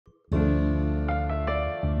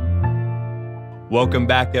Welcome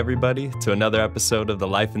back, everybody, to another episode of the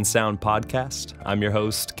Life and Sound podcast. I'm your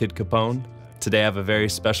host, Kid Capone. Today I have a very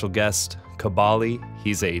special guest, Cobalii.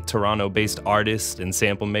 He's a Toronto-based artist and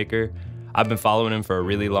sample maker. I've been following him for a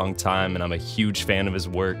really long time, and I'm a huge fan of his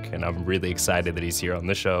work, and I'm really excited that he's here on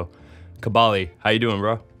the show. Cobalii, how you doing,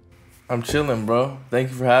 bro? I'm chilling, bro. Thank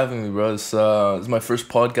you for having me, bro. This is my first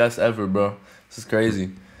podcast ever, bro. This is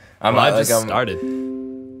crazy. I just started.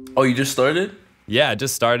 Oh, you just started? Yeah, I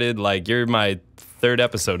just started. You're my third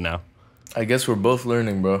episode now. I guess we're both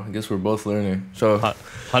learning, bro. So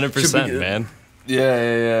 100%, man.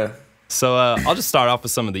 Yeah. So I'll just start off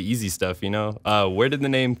with some of the easy stuff, Where did the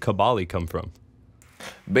name Cobalii come from?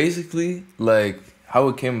 Basically, how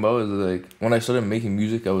it came about is when I started making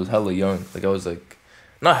music, I was hella young. I was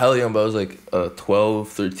not hella young, but I was 12,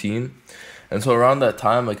 13. And so around that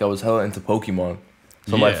time, I was hella into Pokemon.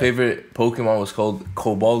 So my favorite Pokemon was called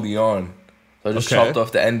Cobalii. So I just chopped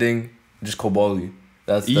off the ending, just Cobalii.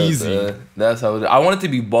 That's easy. That's how I wanted to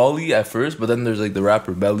be Bali at first, but then there's the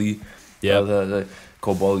rapper Belly. Yeah.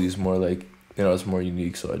 Cobalii is more it's more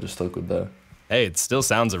unique, so I just stuck with that. Hey, it still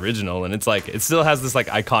sounds original, and it's it still has this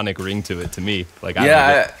iconic ring to it to me. I like it.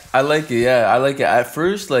 Yeah, I like it. At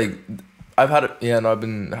first, I've had it. Yeah, no,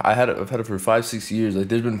 I've had it for 5-6 years.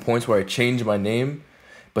 There's been points where I changed my name,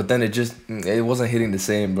 but then it wasn't hitting the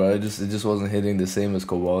same, bro. It just wasn't hitting the same as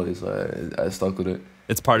Cobalii, so I stuck with it.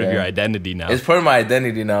 It's part of your identity now. It's part of my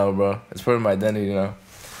identity now, bro.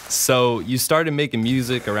 So you started making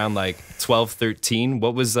music around 12, 13.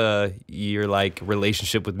 What was your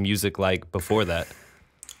relationship with music like before that?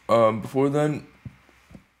 Before then,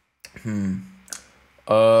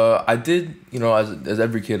 I did, as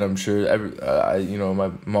every kid, I'm sure,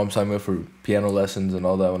 my mom signed me up for piano lessons and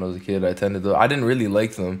all that when I was a kid. I attended them. I didn't really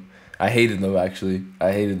like them. I hated them, actually.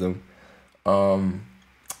 Than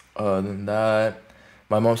that,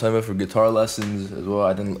 my mom signed me up for guitar lessons as well.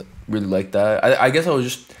 I didn't really like that. I guess I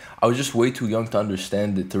was just way too young to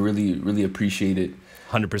understand it, to really appreciate it.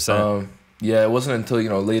 100%. Yeah, it wasn't until,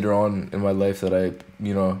 later on in my life that I,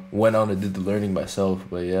 went on and did the learning myself.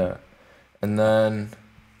 But yeah. And then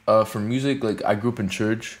for music, I grew up in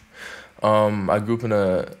church. I grew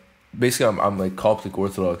up basically I'm Coptic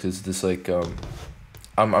Orthodox. It's this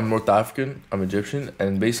I'm North African, I'm Egyptian,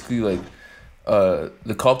 and basically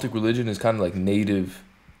the Coptic religion is kind of native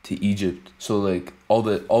to Egypt. So all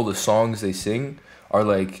the songs they sing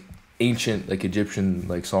are ancient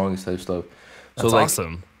Egyptian songs type stuff. That's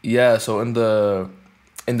awesome. Yeah, so in the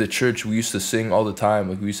church we used to sing all the time.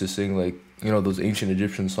 We used to sing those ancient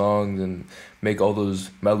Egyptian songs and make all those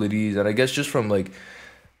melodies. And I guess just from I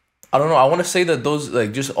don't know, I want to say that those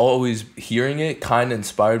just always hearing it kind of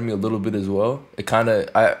inspired me a little bit as well. It kind of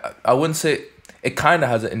I wouldn't say it kind of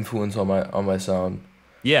has an influence on my sound.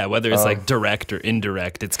 Yeah, whether it's direct or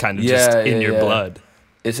indirect, it's kind of just in your blood.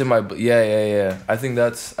 It's in my yeah. I think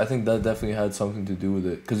that definitely had something to do with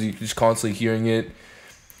it, because you're just constantly hearing it.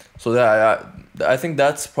 So I think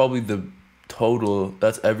that's probably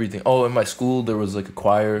that's everything. Oh, in my school there was a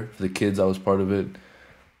choir for the kids. I was part of it.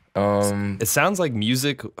 It sounds like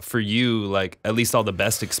music for you, at least all the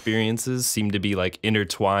best experiences seem to be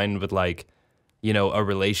intertwined with a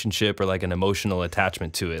relationship or an emotional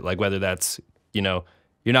attachment to it. Whether that's, you're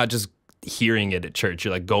not just hearing it at church,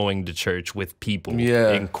 you're going to church with people.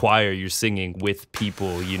 Yeah. In choir, you're singing with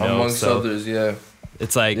people, Amongst others, yeah.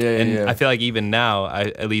 It's I feel even now,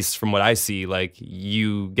 at least from what I see,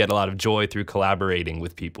 you get a lot of joy through collaborating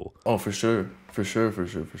with people. Oh, for sure. I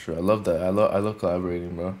love that. I love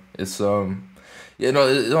collaborating, bro. It's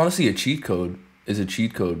it's honestly a cheat code. It's a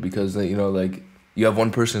cheat code because you have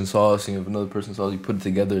one person's sauce and you have another person's sauce. You put it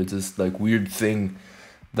together. It's this weird thing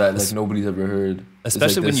that nobody's ever heard.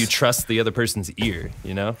 Especially when you trust the other person's ear,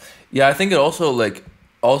 Yeah, I think it also it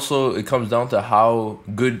comes down to how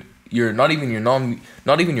good not even your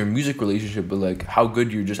music relationship, but how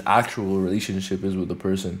good your just actual relationship is with the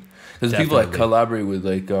person. Because people I collaborate with,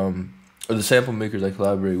 or the sample makers I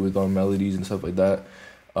collaborate with on melodies and stuff like that,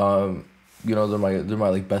 they're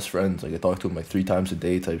my best friends. I talk to them 3 times a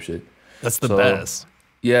day type shit. That's the best.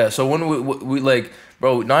 Yeah, so when we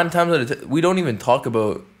bro, 9 times out of 10 we don't even talk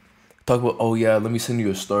about oh yeah, let me send you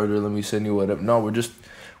a starter, let me send you whatever. No, we're just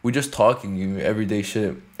talking everyday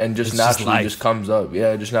shit, and just naturally just comes up.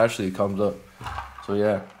 Yeah, just naturally comes up. So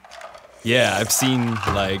yeah. Yeah, I've seen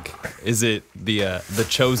is it the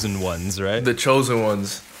Chosen Ones, right? The Chosen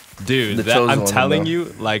Ones. Dude, I'm telling you,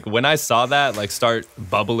 when I saw that start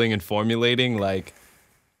bubbling and formulating,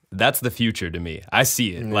 that's the future to me. I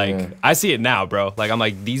see it. Yeah. I see it now, bro.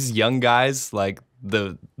 I'm these young guys,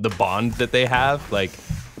 the bond that they have,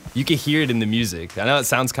 You can hear it in the music. I know it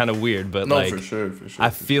sounds kind of weird, but No, like, for sure. I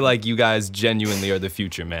feel like you guys genuinely are the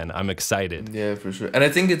future, man. I'm excited. Yeah, for sure. And I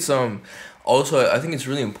think it's also I think it's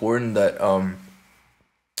really important that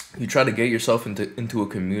you try to get yourself into a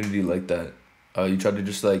community like that. You try to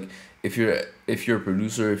just like if you're a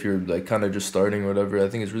producer, if you're like kind of just starting or whatever, I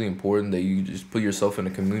think it's really important that you just put yourself in a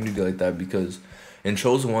community like that, because in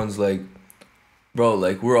Chosen Ones, like, bro,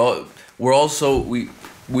 like we're all so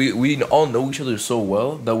we all know each other so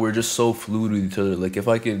well that we're just so fluid with each other. Like if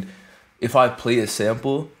I play a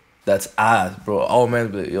sample that's ass, bro, all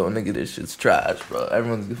man be like, yo, nigga, this shit's trash, bro.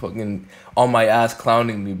 Everyone's fucking on my ass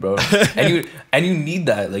clowning me, bro. and you need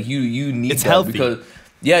that. Like you need it's that healthy. because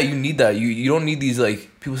yeah, you need that. You don't need these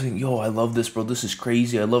like people saying, yo, I love this, bro. This is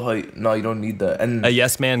crazy. I love how no, you don't need that. And a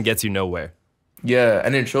yes man gets you nowhere. yeah,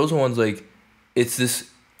 and in Chosen Ones, like it's this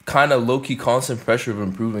kind of low-key constant pressure of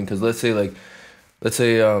improving, because let's say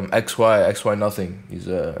XY nothing,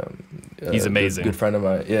 he's amazing, good friend of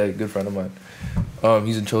mine. Yeah, good friend of mine.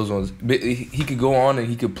 He's in Chosen Ones. He could go on and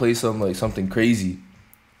he could play something crazy,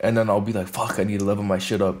 and then I'll be like, fuck, I need to level my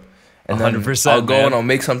shit up, and 100%, then I'll go man. and I'll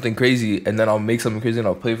make something crazy, and then I'll make something crazy and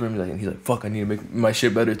I'll play for him, and he's like, fuck, I need to make my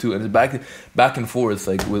shit better too, and it's back and forth,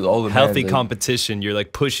 like with all the healthy like, competition. You're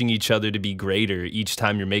like pushing each other to be greater each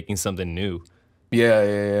time you're making something new.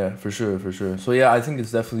 Yeah, for sure. So yeah, I think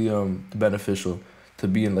it's definitely beneficial to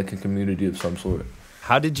be in like a community of some sort.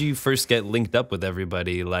 How did you first get linked up with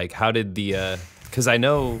everybody? Like, how did because I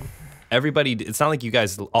know everybody, it's not like you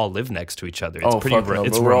guys all live next to each other. It's Fuck no,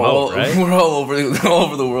 it's bro. remote, right? We're all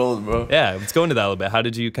over the world, bro. Yeah, let's go into that a little bit. How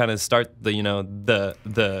did you kind of start the,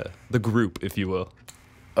 the group, if you will?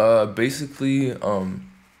 Basically,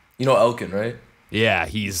 Elkin, right? Yeah,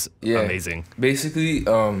 he's amazing. Basically,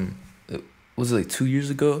 was it like 2 years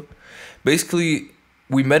ago? Basically,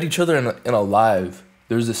 we met each other in a live.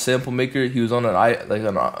 There was a sample maker. He was on an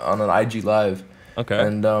IG live. Okay.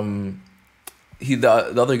 And the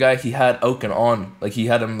other guy, he had Elkin on. Like he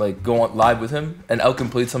had him like go on live with him, and Elkin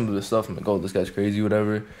played some of his stuff. I'm like, oh, this guy's crazy,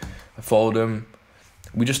 whatever. I followed him.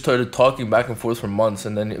 We just started talking back and forth for months,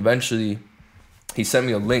 and then eventually, he sent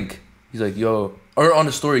me a link. He's like, yo, or on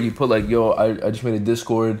the story he put like, yo, I just made a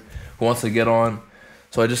Discord. Who wants to get on?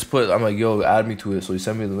 So I'm like, yo, add me to it. So he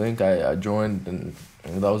sent me the link. I joined, and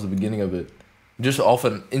that was the beginning of it. Just off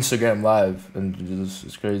an Instagram live, and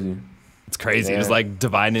it's crazy. It's crazy. Yeah. It was like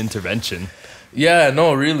divine intervention. Yeah,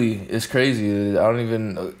 no, really, it's crazy. I don't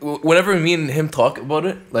even. Whenever me and him talk about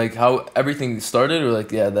it, like how everything started, we're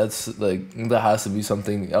like, yeah, that's like that has to be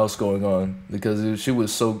something else going on, because she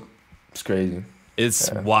was so. It's crazy.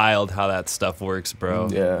 It's wild how that stuff works, bro.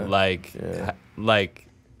 Yeah. Like,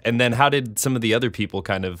 and then how did some of the other people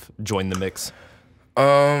kind of join the mix?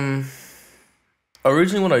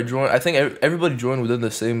 Originally when I joined, I think everybody joined within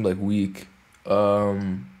the same like week.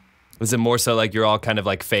 Was it more so like you're all kind of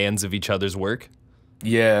like fans of each other's work?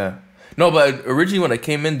 Yeah. No, but originally when I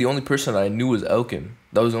came in, the only person I knew was Elkin.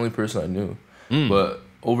 That was the only person I knew. But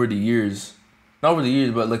over the years, not over the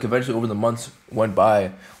years, but like eventually over the months went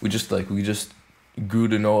by, we just grew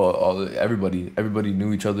to know everybody. Everybody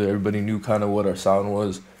knew each other. Everybody knew kind of what our sound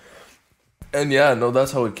was. And yeah, no,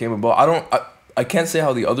 that's how it came about. I can't say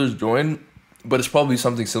how the others joined, but it's probably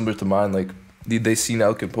something similar to mine. Like they seen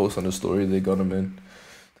Elkin post on the story, they got him in,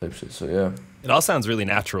 type shit. So yeah. It all sounds really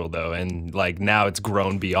natural though, and like now it's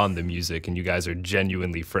grown beyond the music, and you guys are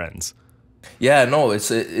genuinely friends. Yeah, no, it's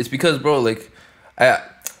because, bro, like,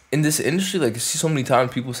 in this industry, like, I see so many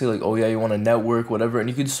times people say like, oh yeah, you want to network, whatever, and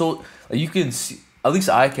you can see, at least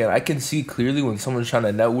I can see clearly when someone's trying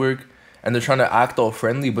to network and they're trying to act all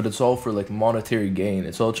friendly, but it's all for like monetary gain.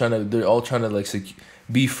 They're all trying to like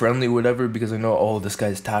be friendly or whatever, because they know, oh, this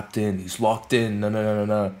guy's tapped in, he's locked in,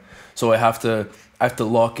 no. So I have to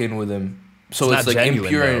lock in with him. So it's like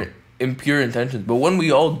genuine, impure intentions. But when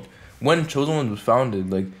Chosen Ones was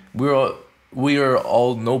founded, like we are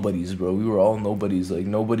all nobodies, bro. We were all nobodies. Like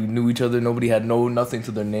nobody knew each other. Nobody had nothing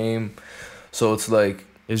to their name. So it's like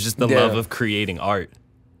it was just the love of creating art.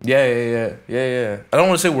 Yeah. I don't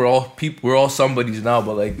want to say we're all somebodies now,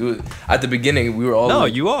 but like at the beginning we were all. No,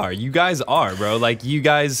 like, you are. You guys are, bro. Like you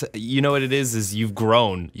guys, you know what it is you've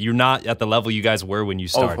grown. You're not at the level you guys were when you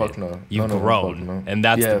started. Oh fuck no. You've grown, no. And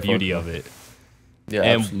that's the beauty of it. Yeah,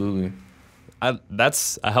 and absolutely.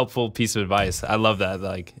 That's a helpful piece of advice. I love that.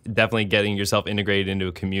 Like, definitely getting yourself integrated into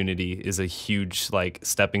a community is a huge like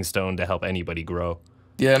stepping stone to help anybody grow.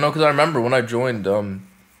 Yeah, no, because I remember when I joined,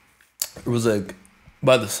 it was like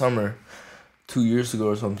by the summer, 2 years ago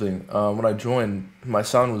or something. When I joined, my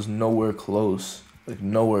sound was nowhere close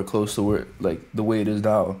to where like the way it is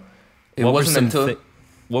now. It wasn't until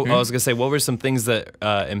Well, I was gonna say, what were some things that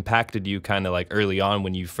impacted you kind of like early on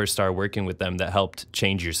when you first started working with them that helped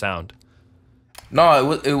change your sound?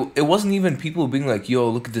 No, it wasn't even people being like, "Yo,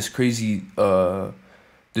 look at this crazy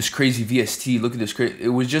VST. Look at this crazy." It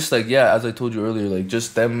was just like, yeah, as I told you earlier, like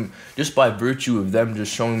just them, just by virtue of them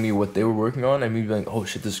just showing me what they were working on, and me being like, "Oh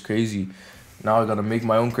shit, this is crazy." Now I gotta make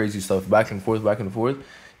my own crazy stuff, back and forth, back and forth.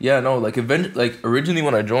 Yeah, no, like originally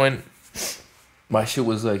when I joined, my shit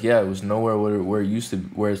was like, yeah, it was nowhere where it used to,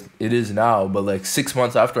 where it is now. But like 6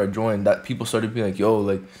 months after I joined, that people started being like, "Yo,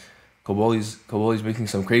 like, Cobalie's making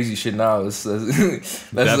some crazy shit now." That's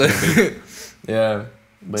like, yeah.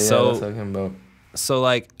 But yeah, So, that's what I'm talking about. so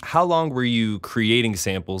like, how long were you creating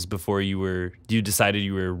samples before you decided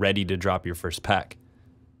you were ready to drop your first pack?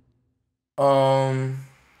 Um,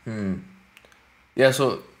 hmm. Yeah,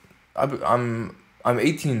 so I'm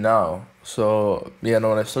 18 now. So yeah, no,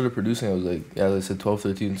 when I started producing, I was like, yeah, as I said, 12,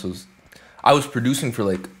 13. So I was producing for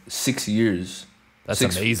like 6 years. That's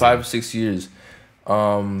amazing. 5, 6 years.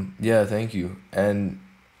 Yeah, thank you. And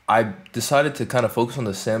I decided to kind of focus on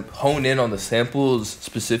hone in on the samples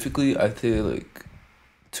specifically. I'd say like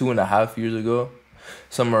 2.5 years ago,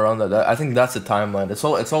 somewhere around that. I think that's the timeline. It's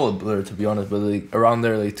all a blur, to be honest, but like around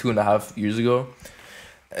there, like 2.5 years ago.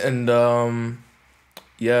 And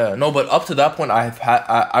yeah, no, but up to that point,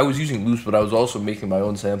 I was using loops, but I was also making my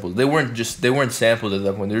own samples. They weren't samples at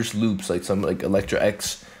that point. They're just loops, like some like Electra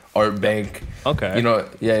X, Art Bank. Okay. You know,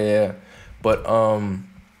 yeah. But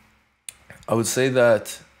I would say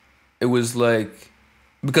that it was like,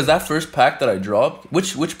 because that first pack that I dropped,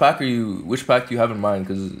 which pack do you have in mind?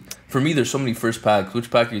 Because for me, there's so many first packs.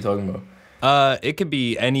 Which pack are you talking about? It could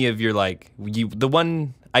be any of your the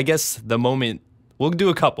one, I guess the moment. We'll do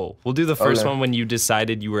a couple. We'll do the first one when you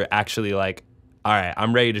decided you were actually like, all right,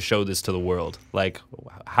 I'm ready to show this to the world. Like,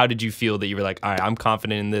 how did you feel that you were like, all right, I'm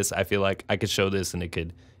confident in this. I feel like I could show this and it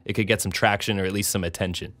could get some traction or at least some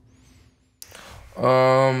attention.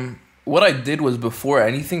 What I did was before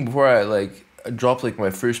I like dropped like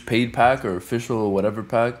my first paid pack or official or whatever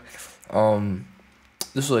pack,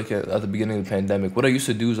 this was like at the beginning of the pandemic. What I used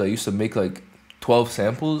to do is I used to make like 12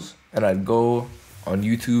 samples and I'd go on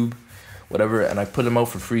YouTube, whatever, and I put them out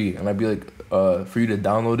for free, and I'd be like, for you to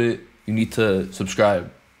download it, you need to subscribe.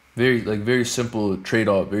 Very simple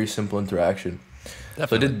trade-off, very simple interaction.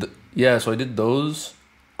 Definitely. So I did those.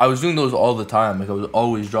 I was doing those all the time. Like I was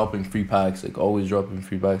always dropping free packs, on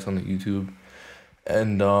the YouTube,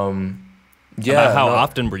 and yeah. How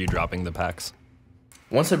often were you dropping the packs?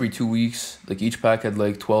 Once every 2 weeks. Like each pack had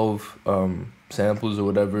like 12 samples or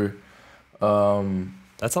whatever.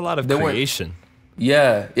 That's a lot of creation.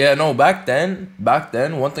 Yeah, no, back then,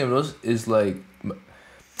 one thing I noticed is like,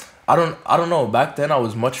 I don't know, back then I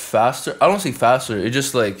was much faster. I don't say faster, it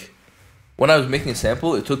just like, when I was making a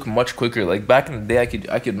sample, it took much quicker. Like back in the day,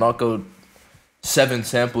 I could knock out 7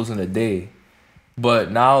 samples in a day.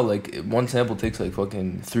 But now, like, one sample takes like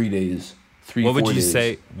fucking 3 days, 4 days.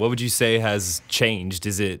 What would you say has changed?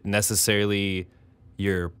 Is it necessarily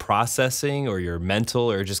your processing or your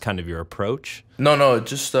mental or just kind of your approach? No,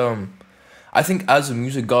 just, I think as the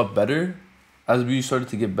music got better, as the music started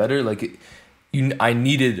to get better, like I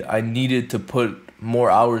needed to put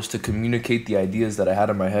more hours to communicate the ideas that I had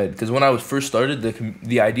in my head. Because when I was first started,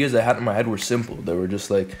 the ideas I had in my head were simple. They were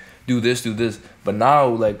just like, do this. But now,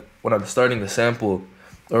 like when I'm starting the sample,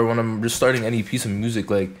 or when I'm just starting any piece of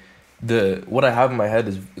music, like what I have in my head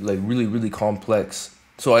is like really, really complex.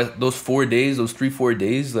 So those 4 days, those 3-4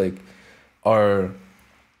 days, like are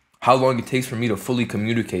how long it takes for me to fully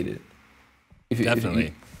communicate it.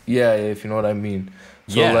 Definitely. If you know what I mean.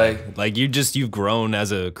 So yeah, like you've grown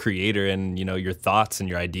as a creator, and you know your thoughts and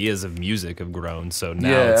your ideas of music have grown. So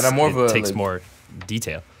now it takes more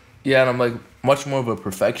detail. Yeah, and I'm like much more of a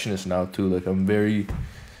perfectionist now too. Like I'm very,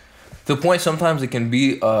 to the point sometimes it can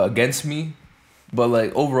be against me, but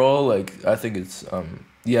like overall, like I think it's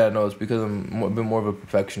it's because I'm a bit more of a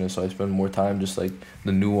perfectionist. So I spend more time just like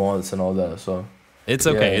the nuance and all that. So. It's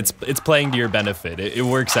okay. Yeah. It's playing to your benefit. It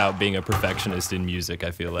works out being a perfectionist in music,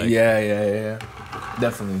 I feel like. Yeah.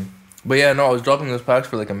 Definitely. But yeah, no, I was dropping those packs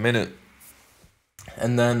for like a minute.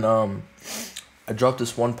 And then I dropped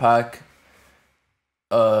this one pack.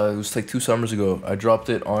 It was like 2 summers ago. I dropped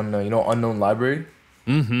it on Unknown Library.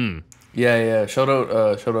 Mm-hmm. Yeah. Shout out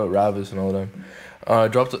Ravis and all them. I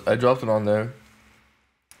dropped it on there.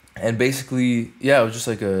 And basically, yeah, it was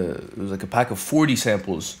like a pack of 40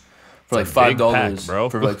 samples. For like $5, bro.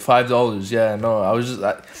 For like $5, yeah. No, I was just,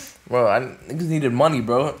 niggas needed money,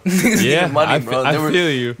 bro. Needed money, bro. I feel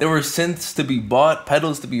you. There were synths to be bought,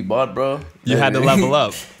 pedals to be bought, bro. You had to level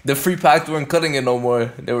up. The free packs weren't cutting it no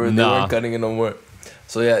more. They weren't cutting it no more.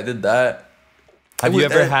 So yeah, I did that, Have you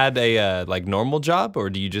ever had a like normal job, or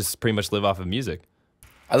do you just pretty much live off of music?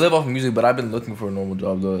 I live off of music, but I've been looking for a normal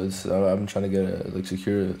job though. I've been trying to get like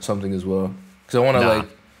secure something as well, because I want to like.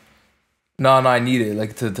 No, I need it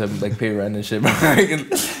like to like pay rent and shit. Bro. I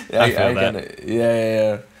feel that.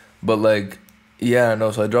 Yeah. But like, yeah,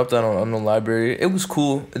 no. So I dropped that on the library. It was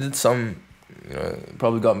cool. It did some. You know, it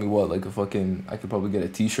probably got me like a fucking. I could probably get a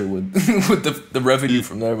T-shirt with with the revenue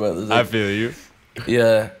from there. But like, I feel you.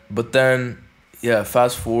 Yeah, but then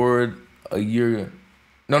fast forward a year.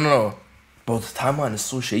 No. Bro, the timeline is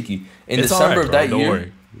so shaky. In December of that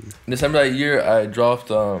year, I dropped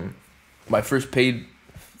my first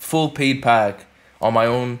full paid pack on my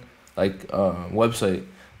own website. It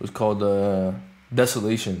was called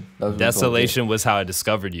Desolation. Desolation was how I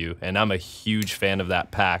discovered you, and I'm a huge fan of that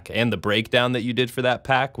pack. And the breakdown that you did for that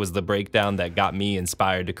pack was the breakdown that got me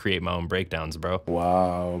inspired to create my own breakdowns, bro.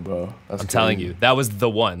 Wow, bro. I'm telling you, that was the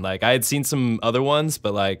one. Like, I had seen some other ones,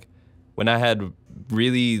 but like when I had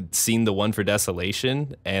really seen the one for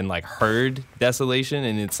Desolation and like heard Desolation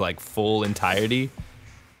in its like full entirety,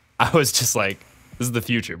 I was just like, this is the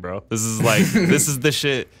future, bro. This is like, this is the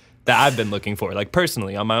shit that I've been looking for, like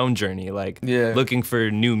personally on my own journey, like looking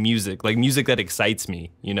for new music, like music that excites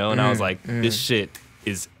me, you know? And I was like, this shit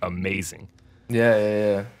is amazing.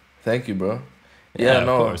 Yeah. Thank you, bro. Yeah,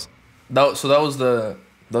 no. Of course. That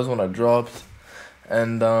was when I dropped.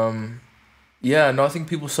 And I think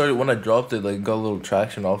people started when I dropped it, like got a little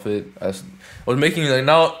traction off it. I was making like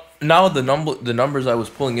now the numbers I was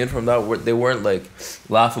pulling in from that they weren't like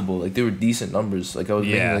laughable, like they were decent numbers. Like I was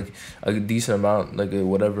making like a decent amount, like a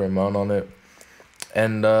whatever amount on it.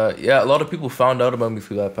 And a lot of people found out about me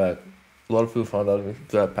through that pack.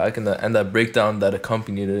 And that breakdown that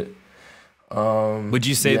accompanied it. Would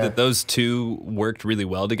you say that those two worked really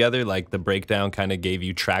well together? Like the breakdown kind of gave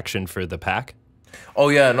you traction for the pack? Oh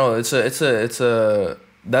yeah, no, that's a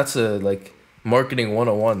like marketing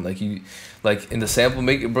 101. Like you, like in the sample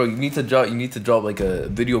bro, you need to drop like a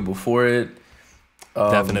video before it.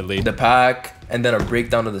 Definitely. The pack, and then a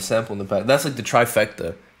breakdown of the sample in the pack. That's like the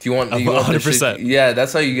trifecta. If you want 100%. Yeah,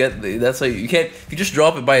 that's how you get. That's how you can't. If you just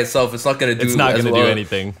drop it by itself, it's not gonna do. It's not gonna do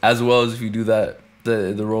anything as well as if you do that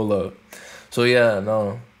the rollout. So yeah,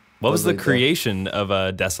 no. What was the creation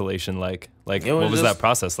of Desolation like? Like, what was that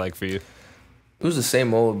process like for you? It was the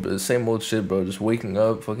same old shit, bro. Just waking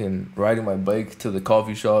up, fucking riding my bike to the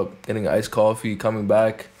coffee shop, getting iced coffee, coming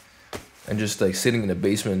back, and just like sitting in the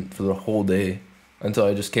basement for the whole day until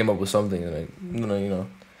I just came up with something. And at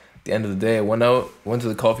the end of the day, I went to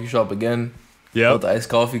the coffee shop again, got the iced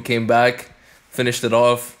coffee, came back, finished it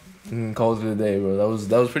off, and called it a day, bro. That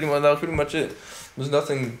was pretty much it. It was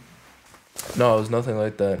nothing. No, it was nothing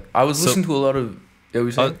like that. I was listening to a lot of. Yeah,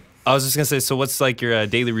 we saying. I was just gonna say, so what's like your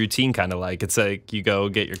daily routine kind of like? It's like you go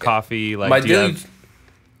get your coffee, like my do daily. you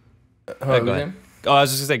have... go ahead. Oh, I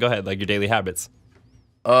was just gonna say, go ahead, like your daily habits.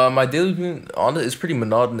 My daily routine is pretty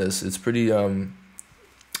monotonous. It's pretty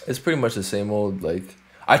much the same old. Like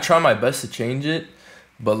I try my best to change it,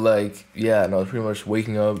 but like it's pretty much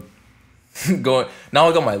waking up, going. Now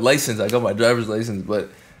I got my license. I got my driver's license, but.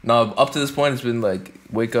 No, up to this point, it's been like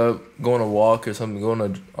wake up, go on a walk or something, go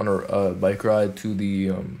on a bike ride to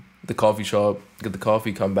the coffee shop, get the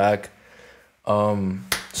coffee, come back,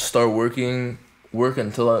 start work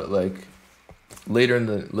until like later in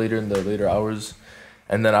the later hours,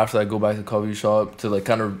 and then after I go back to the coffee shop to like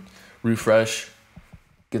kind of refresh,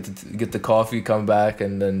 get the coffee, come back,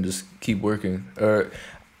 and then just keep working. Or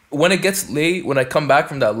when it gets late, when I come back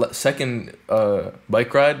from that second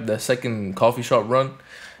bike ride, that second coffee shop run.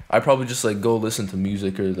 I probably just like go listen to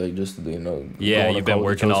music or like just Yeah, you've been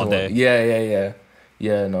working all day.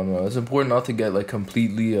 Yeah. No. It's important not to get like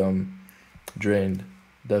completely drained.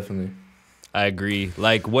 Definitely. I agree.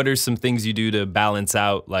 Like, what are some things you do to balance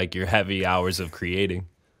out like your heavy hours of creating?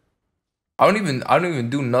 I don't even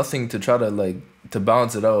do nothing to try to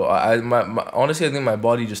balance it out. Honestly, I think my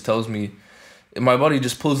body just tells me. My body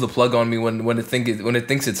just pulls the plug on me when it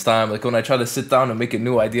thinks it's time. Like when I try to sit down and make a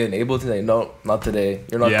new idea and able to say no, not today.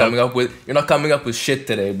 You're not coming up with shit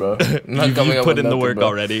today, bro. You've put in the work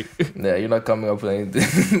already. Yeah, you're not coming up with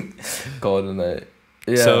anything. Call it a night.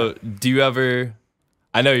 Yeah. So do you ever?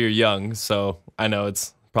 I know you're young, so I know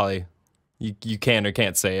it's probably you can or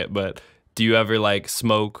can't say it, but do you ever like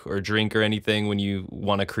smoke or drink or anything when you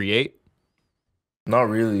want to create? Not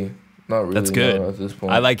really. That's good. No, at this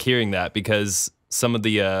point. I like hearing that because some of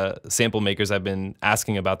the sample makers I've been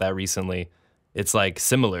asking about that recently, it's like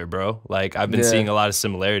similar, bro. Like I've been seeing a lot of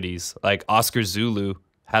similarities. Like Oscar Zulu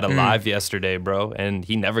had a live yesterday, bro, and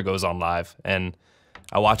he never goes on live. And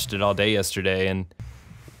I watched it all day yesterday, and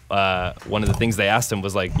one of the things they asked him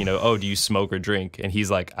was like, you know, oh, do you smoke or drink? And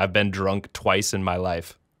he's like, I've been drunk twice in my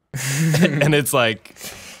life. And it's like,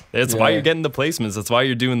 that's why you're getting the placements. That's why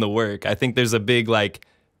you're doing the work. I think there's a big like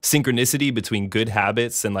synchronicity between good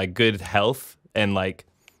habits and like good health and like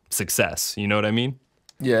success. You know what I mean?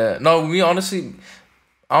 Yeah. No, me honestly,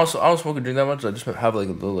 I don't smoke or drink that much. I just have like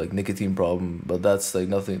a little like nicotine problem, but that's like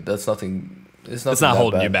nothing. That's nothing. It's It's not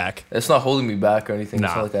holding you back. It's not holding me back or anything.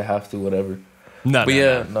 It's not like I have to, whatever. No,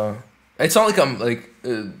 no. It's not like I'm like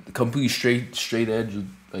completely straight edge.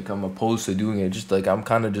 Like I'm opposed to doing it. Just like I'm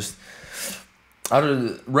kind of just.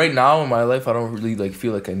 Right now in my life, I don't really like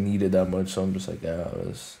feel like I need it that much. So I'm just like, yeah,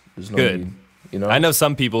 there's no Good. need. You know. I know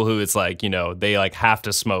some people who it's like, you know, they like have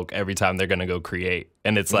to smoke every time they're gonna go create,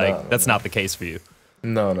 and it's like that's not the case for you.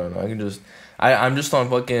 No. I can just. I'm just on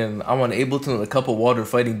fucking. I'm on Ableton with a cup of water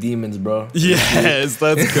fighting demons, bro. Yes,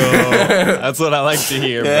 let's go. That's what I like to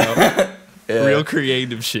hear, bro. Yeah. Real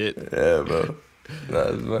creative shit. Yeah, bro.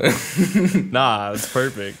 Nah, it's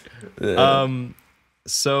perfect. Yeah.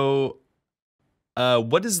 So,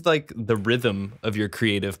 what is like the rhythm of your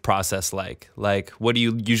creative process like? Like, what do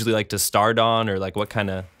you usually like to start on, or like what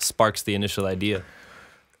kind of sparks the initial idea?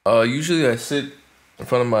 Usually I sit in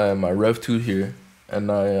front of my Rev 2 here,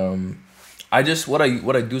 and I just what I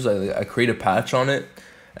do is I create a patch on it,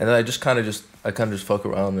 and then I kind of just fuck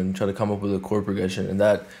around and try to come up with a chord progression. And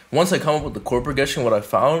that once I come up with the chord progression, what I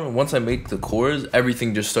found, once I make the chords,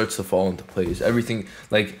 everything just starts to fall into place. Everything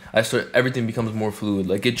everything becomes more fluid.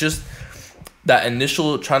 Like it just that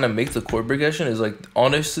initial trying to make the chord progression is like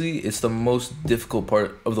honestly it's the most difficult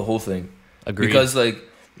part of the whole thing. Agreed. Because like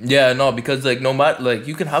no matter like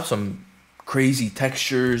you can have some crazy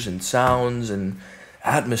textures and sounds and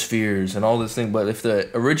atmospheres and all this thing, but if the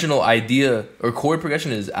original idea or chord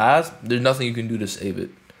progression is ass, there's nothing you can do to save it,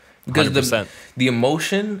 because 100%. the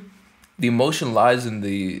emotion lies in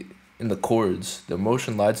the chords. The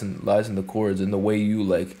emotion lies in the chords and the way you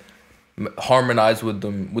like harmonize with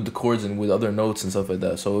them, with the chords and with other notes and stuff like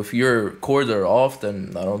that. So if your chords are off,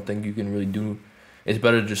 then I don't think you can really do. It's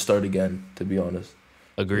better to just start again, to be honest.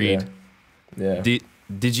 Agreed. Yeah.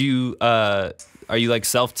 Did you are you like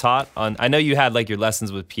self-taught on? I know you had like your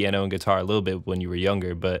lessons with piano and guitar a little bit when you were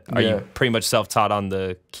younger, but are you pretty much self-taught on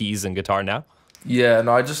the keys and guitar now? Yeah,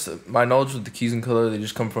 no, my knowledge with the keys and color, they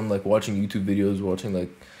just come from like watching YouTube videos, watching like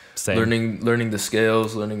learning the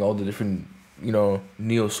scales, learning all the different, you know,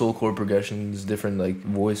 neo soul chord progressions, different like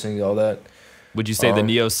voicing, all that. Would you say the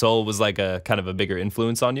neo soul was like a kind of a bigger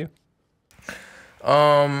influence on you?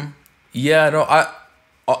 Yeah, no,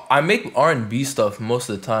 I make R&B stuff most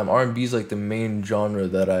of the time. R&B is like the main genre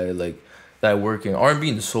that I work in. R&B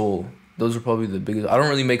and soul, those are probably the biggest. I don't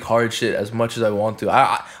really make hard shit as much as I want to.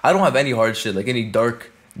 I don't have any hard shit, like any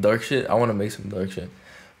dark shit. I want to make some dark shit,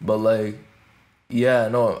 but like, yeah,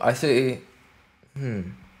 no, I say,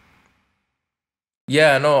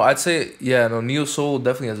 yeah, no, I'd say, yeah, no, neo soul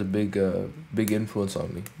definitely has a big influence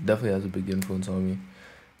on me. Definitely has a big influence on me.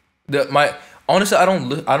 Honestly, I don't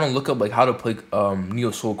look up like how to play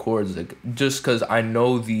neo soul chords, like just because I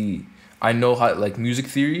know how like music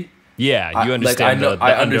theory. Yeah, you understand the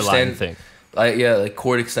underlying thing. Like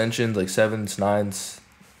chord extensions, like 7s, 9s,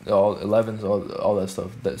 all 11s, all that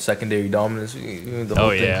stuff. That secondary dominance. The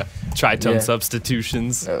whole thing. Yeah, tritone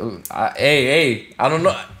substitutions. Hey, I don't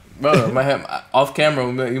know, bro. Off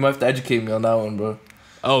camera, you might have to educate me on that one, bro.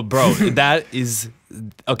 Oh, bro, that is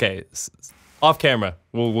okay. Off camera,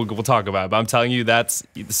 we'll talk about it. But I'm telling you, that's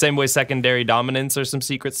the same way secondary dominance or some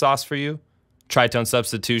secret sauce for you. Tritone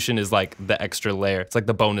substitution is like the extra layer. It's like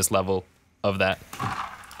the bonus level of that.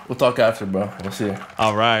 We'll talk after, bro. We'll see.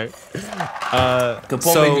 All right.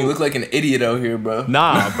 Capone made me look like an idiot out here, bro.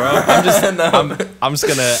 Nah, bro. I'm just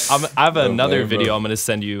gonna. I have another video I'm gonna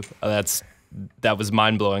send you. That was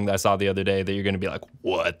mind blowing. That I saw the other day. That you're gonna be like,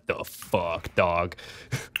 what the fuck, dog?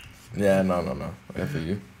 Yeah, no. I feel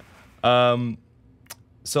you.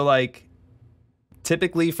 So like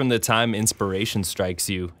typically from the time inspiration strikes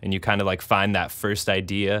you and you kind of like find that first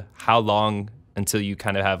idea, how long until you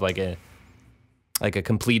kind of have like a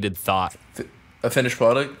completed thought? A finished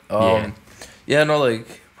product? Yeah, no,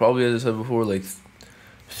 like probably as I said before, like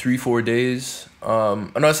 3-4 days.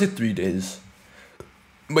 No, I say 3 days.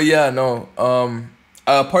 But yeah, no.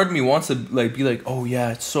 Part of me wants to like be like, oh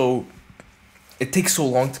yeah, it takes so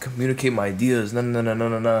long to communicate my ideas.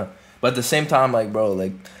 No. But at the same time, like, bro,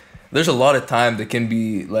 like, there's a lot of time that can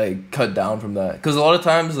be, like, cut down from that. Because a lot of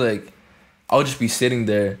times, like, I'll just be sitting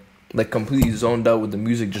there, like, completely zoned out with the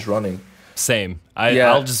music just running. Same.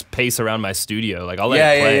 I'll just pace around my studio. Like, I'll let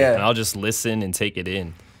it play, and I'll just listen and take it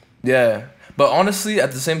in. Yeah. But honestly,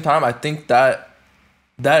 at the same time, I think that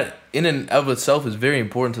that in and of itself is very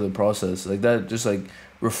important to the process. Like that, just like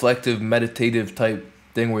reflective, meditative type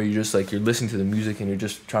thing where you just like you're listening to the music and you're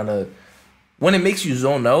just trying to. When it makes you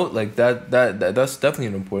zone out, like that's definitely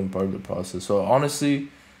an important part of the process. So honestly,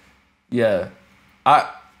 yeah, I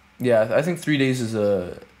I think 3 days is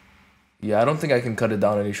a yeah. I don't think I can cut it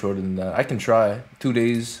down any shorter than that. I can try 2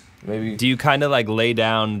 days maybe. Do you kind of like lay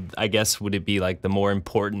down, I guess, would it be like the more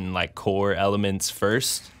important like core elements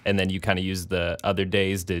first, and then you kind of use the other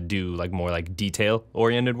days to do like more like detail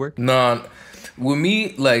oriented work? No, with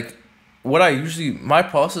me like what I usually my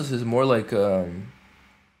process is more like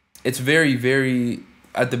it's very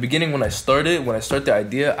at the beginning when I start the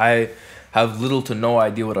idea, I have little to no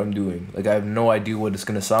idea what I'm doing. Like I have no idea what it's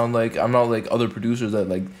gonna sound like. I'm not like other producers that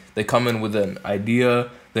like they come in with an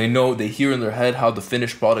idea, they hear in their head how the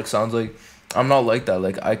finished product sounds like. I'm not like that.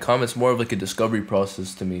 Like it's more of like a discovery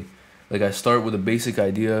process to me. Like I start with a basic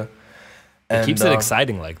idea. It keeps it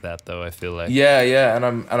exciting like that though, I feel like. Yeah, and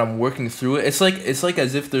I'm working through it. It's like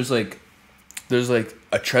as if there's like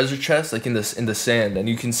a treasure chest like in the sand, and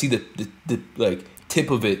you can see the like tip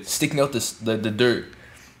of it sticking out the dirt,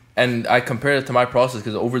 and I compare it to my process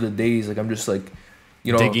because over the days like I'm just like,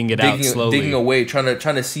 you know, digging out slowly, digging away, trying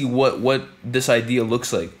to see what this idea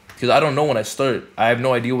looks like, because I don't know when I start. I have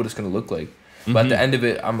no idea what it's gonna look like, but at the end of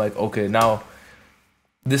it I'm like, okay, now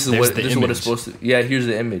this is what it's supposed to. Yeah, here's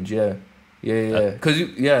the image. Yeah.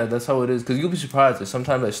 Because that's how it is. Because you'll be surprised. Like,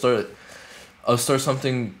 sometimes I'll start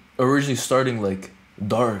something originally starting like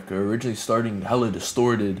dark, or originally starting hella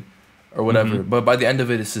distorted or whatever, but by the end of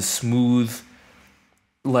it it's this smooth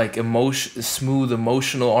like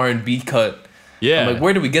emotional R&B cut. I'm like,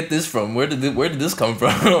 where did we get this from? Where did this come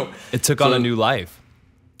from? It took on a new life.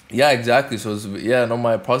 Yeah, exactly. So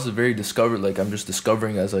my process is very discovered. Like I'm just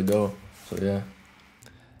discovering as I go. So yeah.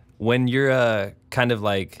 When you're kind of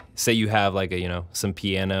like, say you have like some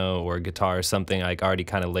piano or guitar or something like already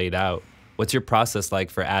kind of laid out, what's your process like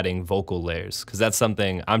for adding vocal layers? Because that's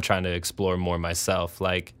something I'm trying to explore more myself,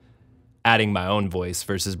 like adding my own voice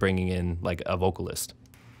versus bringing in like a vocalist.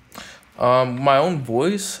 My own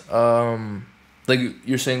voice, like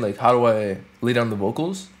you're saying, like how do I lay down the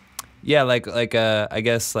vocals? Yeah, like I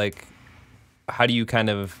guess like how do you kind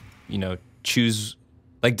of choose,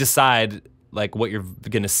 like decide like what you're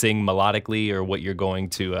gonna sing melodically or what you're going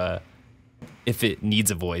to if it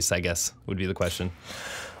needs a voice, I guess would be the question.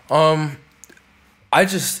 I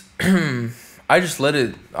just I just let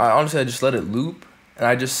it loop, and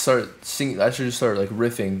I just start singing. I should just start like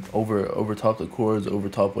riffing over top the chords, over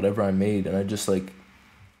top whatever I made, and I just like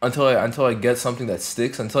until I get something that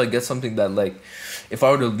sticks, until I get something that like if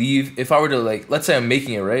I were to like, let's say I'm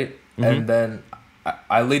making it right, and then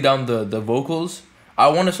I lay down the vocals. I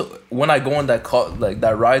want to, when I go on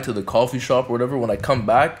that ride to the coffee shop or whatever, when I come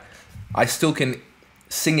back, I still can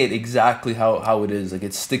sing it exactly how it is. Like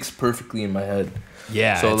it sticks perfectly in my head.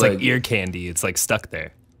 Yeah, so it's like ear candy. It's like stuck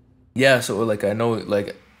there. Yeah, so like I know,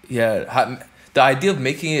 like the idea of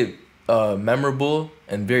making it memorable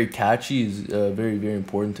and very catchy is very, very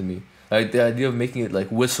important to me. Like the idea of making it like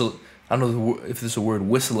whistle. I don't know if this is a word,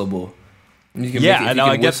 whistleable. You can I know.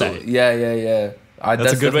 I get that. Yeah.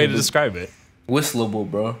 That's a good way to describe it. Whistleable,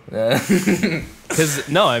 bro. Yeah. Because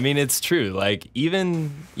no, I mean it's true. Like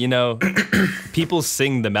even people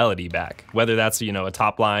sing the melody back, whether that's a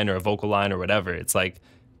top line or a vocal line or whatever. It's like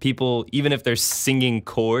people, even if they're singing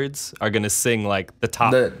chords, are gonna sing like the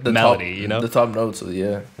top melody. The top notes.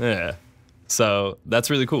 Yeah. Yeah. So that's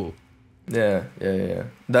really cool. Yeah.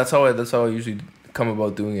 That's how I usually come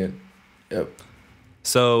about doing it. Yep.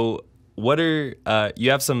 So what are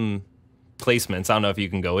you have some placements? I don't know if you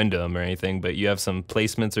can go into them or anything, but you have some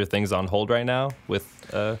placements or things on hold right now with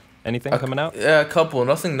anything coming out? Yeah, a couple.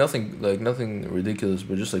 Nothing ridiculous,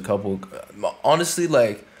 but just a couple. Honestly,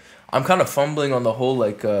 like I'm kind of fumbling on the whole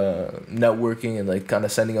like networking and like kind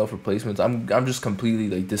of sending out for placements. I'm just completely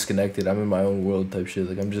like disconnected. I'm in my own world type shit.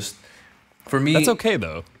 Like I'm just, for me. That's okay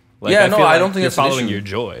though. Like, yeah, I don't think you're it's following your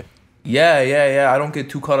joy. Yeah. I don't get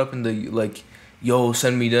too caught up in the like, yo,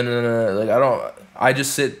 send me like I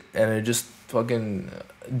just sit and I just fucking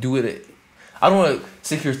do it. I don't want to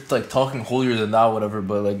sit here like talking holier than thou, whatever,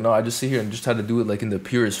 but like no, I just sit here and just try to do it like in the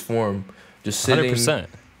purest form, just sitting 100%.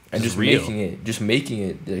 and just making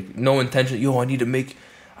it, like no intention. Yo, I need to make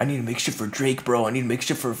shit for Drake, bro. I need to make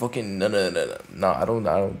shit for fucking no. I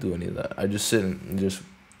don't do any of that. I just sit and just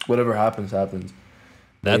whatever happens. That's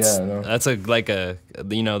that's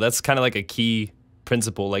that's kind of like a key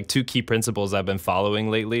principle, like 2 key principles I've been following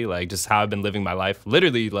lately, like just how I've been living my life.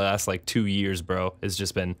 Literally the last like 2 years, bro, it's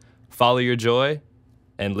just been follow your joy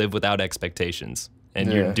and live without expectations.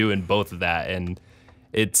 And you're doing both of that. And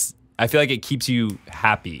I feel like it keeps you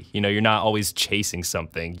happy. You know, you're not always chasing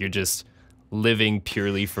something. You're just living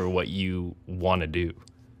purely for what you want to do.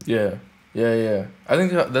 Yeah, yeah. I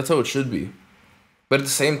think that's how it should be. But at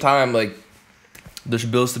the same time, like, there's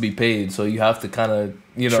bills to be paid, so you have to kind of,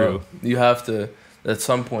 you know, True. you have to at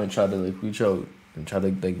some point try to like reach out and try to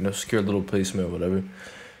like, you know, secure a little placement or whatever.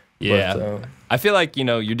 Yeah, But, I feel like, you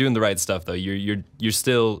know, you're doing the right stuff though. You're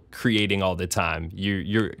still creating all the time.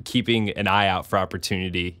 You're keeping an eye out for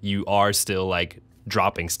opportunity. You are still like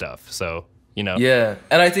dropping stuff. So, you know. yeah,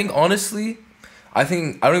 and I think honestly, I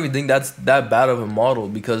don't even think that's that bad of a model,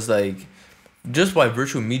 because like just by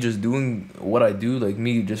virtue of me just doing what I do, like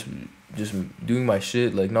me just doing my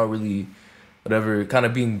shit, like not really whatever, kind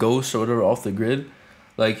of being ghost or whatever off the grid.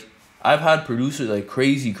 Like I've had producers, like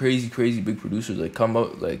crazy big producers, like come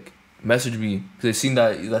up, like message me because they seen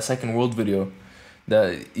that Second World video,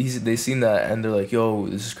 they seen that and they're like, yo,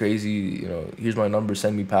 this is crazy, you know, here's my number,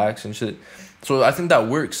 send me packs and shit. So I think that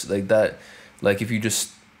works, like that, like if you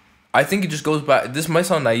just, I think it just goes back, this might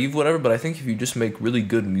sound naive whatever, but I think if you just make really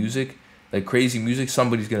good music, like crazy music,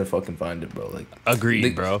 somebody's gonna fucking find it, bro. Like,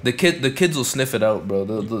 Agreed, bro. The kids will sniff it out, bro.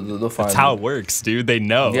 They'll find That's how it. it works, dude. They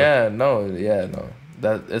know. Yeah, no.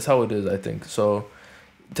 That's how it is, I think. So,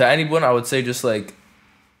 to anyone, I would say just like,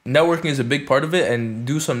 networking is a big part of it, and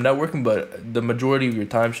do some networking, but the majority of your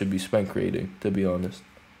time should be spent creating, to be honest.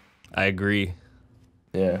 I agree.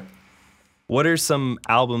 Yeah. What are some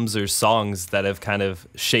albums or songs that have kind of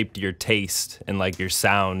shaped your taste and like your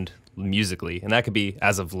sound musically? And that could be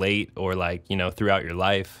as of late or like, you know, throughout your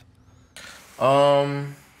life.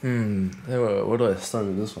 Where do I start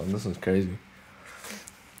with this one? This one's crazy.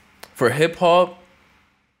 For hip hop,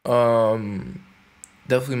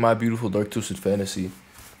 definitely My Beautiful Dark Twisted Fantasy.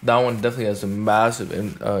 That one definitely has a massive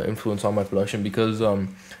influence on my production, because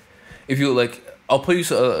if you like, I'll play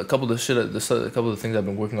you a couple of things I've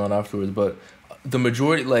been working on afterwards. But the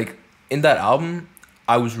majority, like in that album,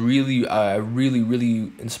 I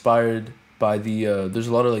really inspired by the there's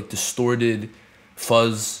a lot of like distorted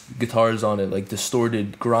fuzz guitars on it, like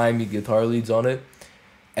distorted grimy guitar leads on it,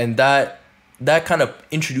 and that kind of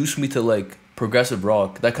introduced me to like progressive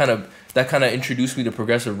rock. That kind of introduced me to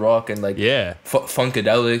progressive rock and like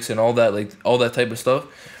funkadelics and all that type of stuff.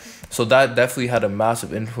 So that definitely had a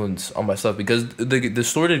massive influence on my stuff, because the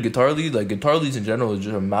distorted guitar lead, like guitar leads in general, is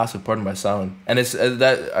just a massive part of my sound, and it's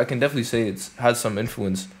that I can definitely say it's had some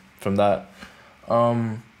influence from that.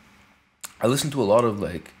 I listen to a lot of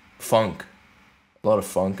like funk,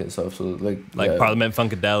 and stuff. So like Parliament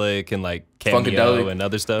Funkadelic and like Cameo and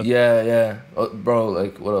other stuff. Yeah, bro.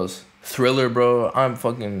 Like what else? Thriller, bro. I'm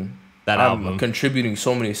album. contributing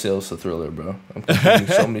so many sales to Thriller, bro. I'm contributing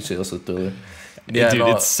so many sales to Thriller. Yeah, dude,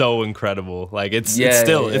 it's so incredible. Like it's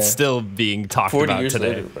still being talked about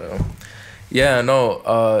today. Later, bro. Yeah, no.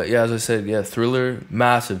 As I said, Thriller,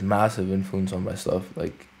 massive influence on my stuff.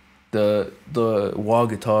 Like the wah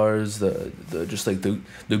guitars, the just like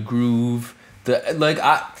the groove,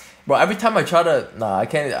 bro. Every time I try to, I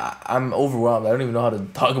can't. I'm overwhelmed. I don't even know how to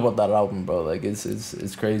talk about that album, bro. Like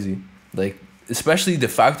it's crazy. Like especially the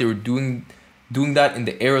fact they were doing that in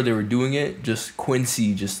the era they were doing it. Just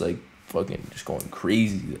Quincy, just like fucking just going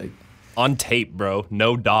crazy, like on tape, bro.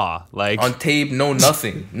 No DAW, like on tape, no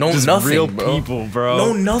nothing, no just nothing, real bro. people, bro.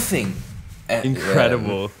 No nothing.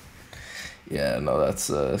 Incredible. Yeah, no, that's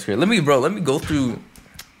great. Let me go through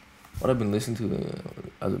what I've been listening to.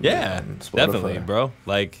 Definitely, bro.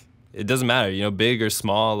 Like it doesn't matter, you know, big or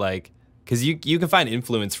small, like because you can find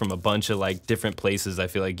influence from a bunch of like different places. I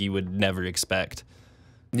feel like you would never expect.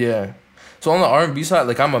 Yeah. So on the R&B side,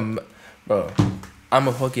 like I'm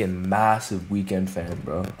a fucking massive Weeknd fan,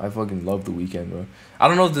 bro. I fucking love The Weeknd, bro. I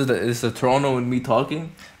don't know if it's the Toronto and me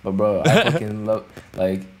talking, but bro, I fucking love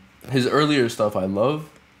like his earlier stuff. I love.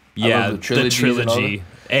 Yeah, I love the trilogy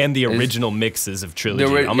and the original mixes of trilogy.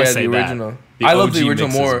 I'm gonna say the original. that. I love the original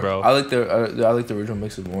mixes, more, bro. I like the original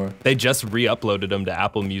mixes more. They just re-uploaded them to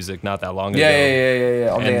Apple Music not that long ago.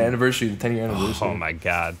 Yeah. On the anniversary, the 10-year anniversary. Oh my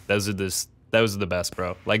god, those are the best,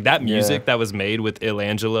 bro. Like that music that was made with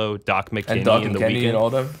Ilangelo, Doc McKinney, and The Weeknd, and all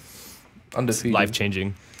them, undefeated, life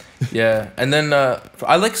changing. Yeah, and then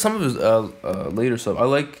I like some of his later stuff. I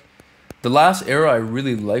like the last era I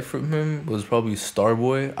really liked from him was probably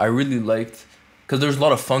Starboy. I really liked because there's a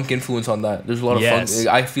lot of funk influence on that. There's a lot of funk.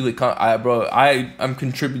 I feel it. I'm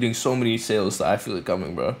contributing so many sales to I Feel It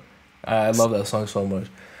Coming, bro. I love that song so much.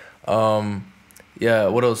 Yeah,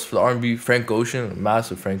 what else for the R&B? Frank Ocean,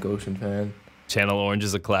 massive Frank Ocean fan. Channel Orange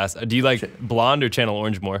is a class. Do you like Blonde or Channel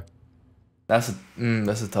Orange more? That's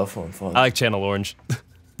a tough one. Fuck. I like Channel Orange. Do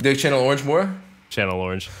you like Channel Orange more? Channel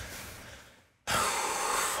Orange.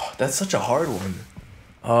 That's such a hard one.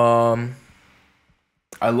 Um,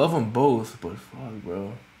 I love them both, but fuck,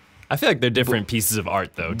 bro. I feel like they're different pieces of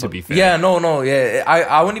art, though. To But be fair, yeah, no, yeah.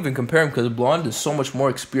 I wouldn't even compare them because Blonde is so much more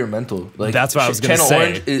experimental. Like that's what I was gonna Channel say.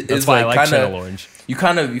 Orange That's is why I like like kind Channel of Orange. you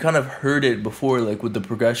kind of heard it before, like with the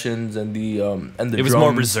progressions and the It was drums.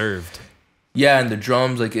 more reserved. Yeah, and the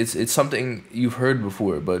drums, like it's something you've heard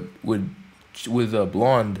before, but with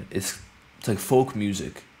Blonde, it's like folk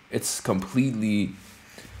music. It's completely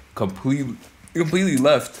completely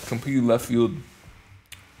left field.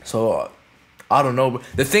 So I don't know, but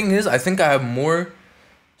the thing is, I think I have more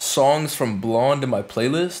songs from Blonde in my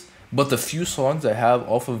playlist, but the few songs I have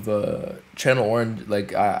off of Channel Orange,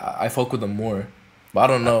 like I fuck with them more. But I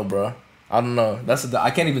don't know, bro. I don't know.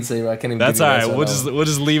 I can't even say. I can't even. That's give all you right. an answer on We'll that just one. we'll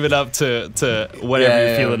just leave it up to whatever Yeah, you're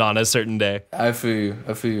yeah, feeling yeah. on a certain day. I feel you.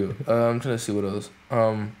 I feel you. I'm trying to see what else.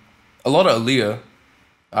 A lot of Aaliyah.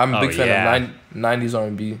 I'm a Oh big fan yeah, of 90s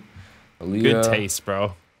R&B. good Aaliyah. taste,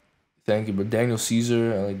 bro. Thank you, but Daniel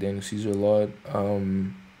Caesar. I like Daniel Caesar a lot.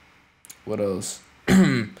 What else?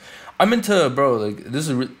 I'm into, bro. Like this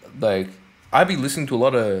is like I be listening to a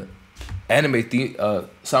lot of anime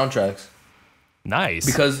soundtracks Nice.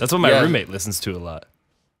 because That's what my yeah, roommate listens to a lot.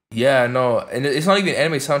 yeah, no, and it's not even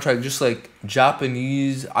anime soundtrack. Just like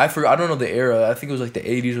Japanese. I don't know the era. I think it was like the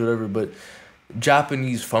 80s or whatever. But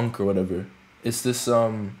Japanese funk or whatever. It's this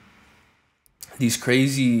these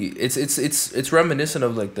crazy. It's reminiscent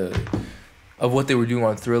of like of what they were doing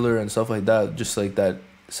on Thriller and stuff like that. Just like that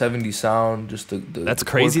 70s sound. Just That's the chord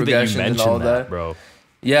crazy that you progressions and all mentioned that, bro.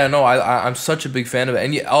 Yeah, no, I'm such a big fan of it,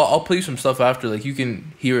 and yeah, I'll play you some stuff after. Like you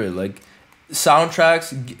can hear it, like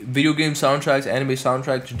soundtracks, video game soundtracks, anime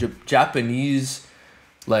soundtracks, Japanese,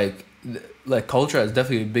 like like culture has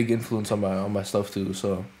definitely a big influence on my stuff too.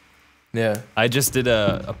 So, yeah. I just did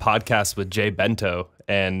a podcast with Jay Bento,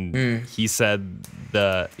 and he said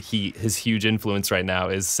his huge influence right now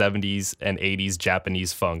is 70s and 80s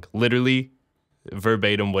Japanese funk. Literally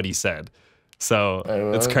verbatim what he said. So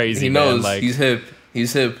it's crazy, He man. knows Like he's hip.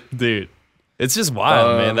 He's hip. dude, it's just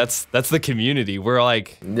wild, man. Um, That's the community. We're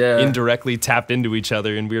like Yeah. indirectly tapped into each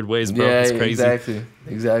other in weird ways, bro. Yeah, It's crazy.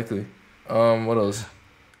 exactly. What else?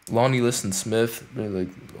 Lonnie Liston Smith, really, like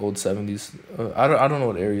old 70s. I don't know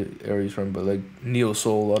what area he's from, but like neo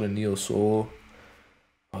soul, a lot of neo soul.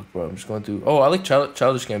 Fuck, bro, I'm just going through. Oh, I like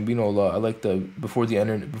Childish Gambino a lot. I like the Before the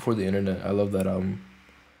Internet. I love that album.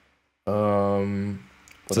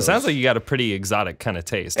 What So it sounds else? like you got a pretty exotic kind of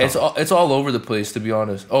taste. It's all over the place, to be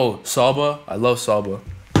honest. Oh, Saba, I love Saba.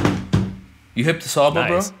 You hip to Saba,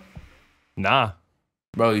 Nice. bro? Nah.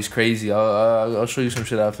 Bro, he's crazy. I'll show you some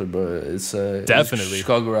shit after, bro. It's Definitely. he's a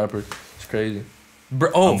Chicago rapper. It's crazy.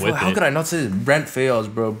 Bro, oh, I'm with how it. could I not say this? Brent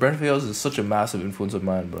Faiyaz, bro. Brent Faiyaz is such a massive influence of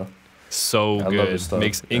mine, bro. So I love good. his stuff,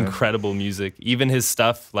 Makes yeah. incredible music. Even his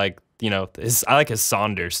stuff, like, you know, I like his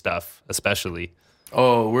Sonder stuff, especially.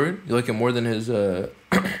 Oh, word? You like it more than his his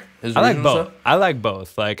I like original both. stuff? I like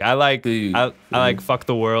both. Like I like Feel you, I feel like you. Fuck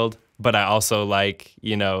the World, but I also like,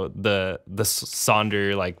 you know, the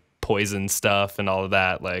Sonder like Poison stuff and all of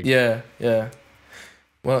that. Like Yeah, yeah.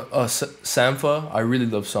 Well, Sampha, I really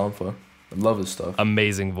love Sampha. I love his stuff.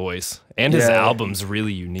 amazing voice. And his Yeah. album's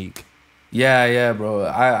really unique. Yeah, bro.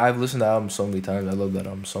 I've listened to the album so many times. I love that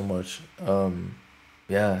album so much.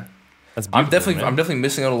 Yeah. That's beautiful. I'm definitely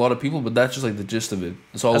missing out a lot of people, but that's just like the gist of it.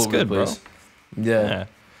 It's all That's over good, the bro. place. Yeah. Yeah.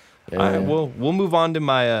 Yeah. All right, we'll move on to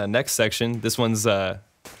my next section. This one's I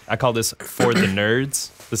call this for the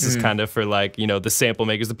nerds. This is kind of for like, you know, the sample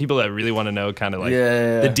makers, the people that really want to know kind of like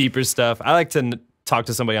Yeah. the deeper stuff. I like to talk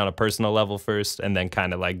to somebody on a personal level first, and then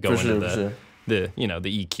kind of like go For into sure. the you know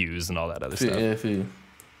the EQs and all that other Feel- stuff. Yeah, feel you.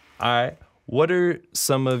 All right, what are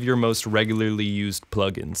some of your most regularly used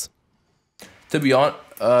plugins? To be honest,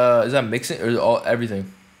 is that mixing or is it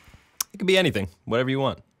everything? It could be anything, whatever you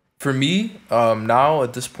want. For me, now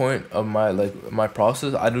at this point of my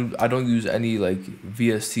process, I don't use any like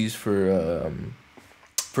VSTs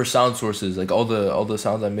for sound sources. Like all the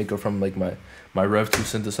sounds I make are from like my Rev 2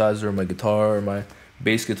 synthesizer, my guitar, or my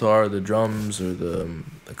bass guitar, the drums, or the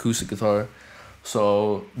acoustic guitar.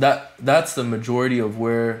 So that's the majority of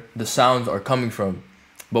where the sounds are coming from.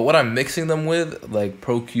 But what I'm mixing them with, like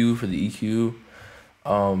Pro Q for the EQ,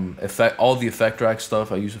 all the effect rack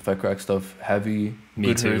stuff. I use effect rack stuff heavy.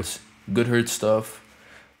 Me too. Good Hertz stuff,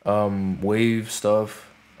 wave stuff.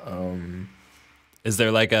 Is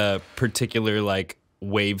there like a particular like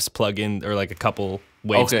Waves plugin or like a couple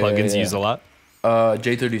Waves Okay, yeah, plugins you yeah. use a lot?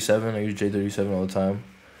 J37. I use J37 all the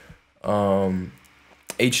time.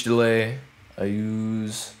 H delay. I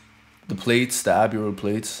use the plates, the Abbey Road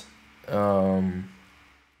plates.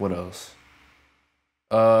 What else?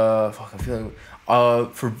 Fuck. I feel like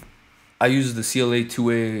I use the CLA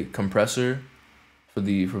 2A compressor for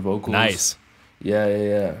vocals. Nice.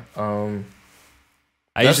 Yeah.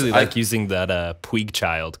 I usually like using that Puig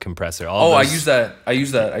Child compressor. I use that. Yeah. I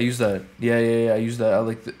use that.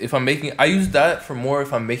 I use that for more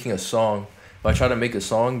if I'm making a song. If I try to make a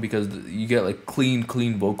song, because you get like clean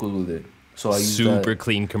vocals with it. So I use super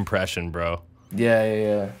clean compression, bro.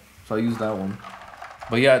 Yeah. So I use that one.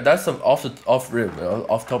 But yeah, that's off the top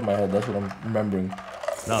of my head. That's what I'm remembering.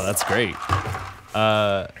 No, that's great.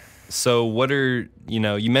 So what are,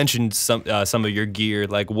 you mentioned some of your gear.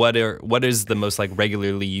 Like what is the most like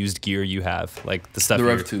regularly used gear you have? Like the stuff. The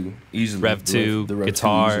Rev 2, easily. Rev 2, the Rev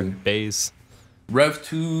guitar, 2 bass. Rev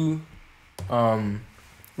 2, ran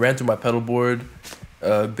through my pedal board,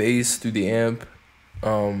 bass through the amp,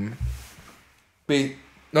 I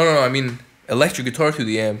mean electric guitar through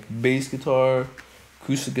the amp, bass guitar,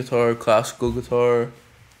 acoustic guitar, classical guitar,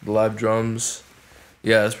 the live drums.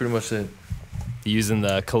 Yeah, that's pretty much it. Using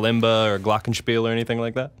the kalimba or glockenspiel or anything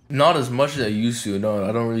like that? Not as much as I used to. No,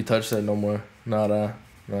 I don't really touch that no more. No. That's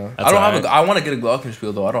I don't have I want to get a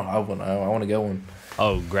glockenspiel though. I don't have one. I want to get one.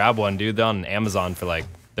 Oh, grab one, dude. They're on Amazon for like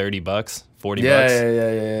 $30, $40.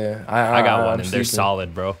 Yeah. I got one, and they're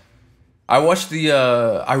solid, bro. I watched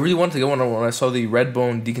I really wanted to get one when I saw the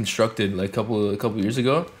Redbone Deconstructed like a couple years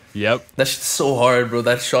ago. Yep. That shit's so hard, bro.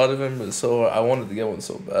 That shot of him was so hard. I wanted to get one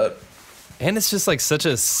so bad. And it's just like such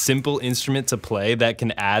a simple instrument to play that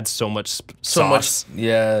can add so much sauce.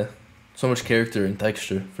 So much character and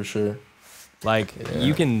texture for sure. Like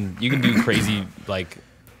you can do crazy like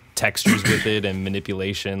textures with it and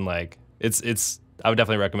manipulation. Like it's I would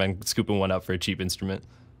definitely recommend scooping one up for a cheap instrument.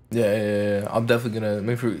 Yeah. I'm definitely gonna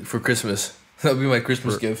maybe for Christmas. That'll be my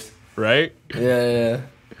Christmas gift. Right? Yeah.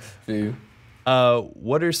 For you.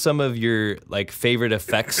 What are some of your like favorite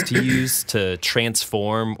effects to use to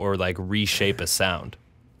transform or like reshape a sound?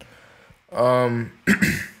 A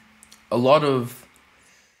lot of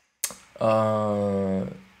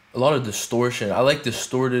distortion. I like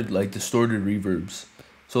distorted reverbs.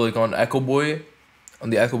 So like on the Echo Boy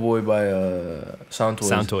by Sound Toys.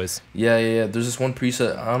 Sound Toys. Yeah. There's this one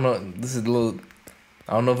preset. I don't know.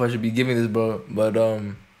 I don't know if I should be giving this, bro. But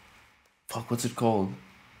what's it called?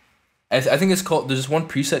 I think it's called. There's this one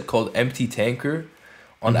preset called Empty Tanker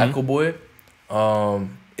on Echo Boy.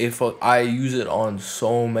 If I use it on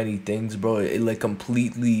so many things, bro, it like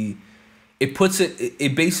completely. It puts it.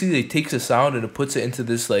 It basically takes a sound and it puts it into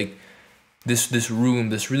this like, this room,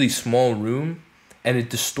 this really small room, and it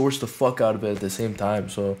distorts the fuck out of it at the same time.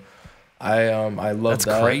 So, I love that.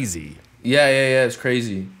 That's crazy. Yeah, it's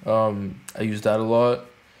crazy. I use that a lot.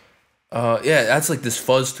 That's like this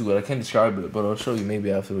fuzz to it. I can't describe it, but I'll show you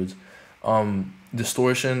maybe afterwards.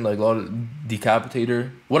 Distortion, like a lot of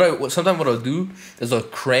decapitator. What I'll do is I'll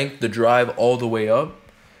crank the drive all the way up,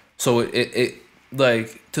 so it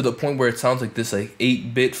like to the point where it sounds like this like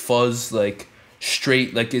 8-bit fuzz, like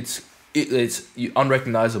straight, like it's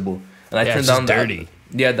unrecognizable. And I turn down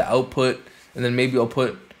the output, and then maybe I'll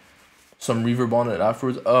put some reverb on it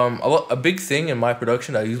afterwards. A big thing in my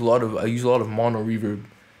production, I use a lot of mono reverb.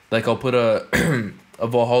 Like I'll put a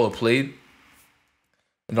Valhalla plate,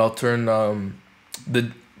 and I'll turn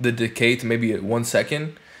the decay to maybe 1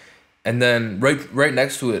 second, and then right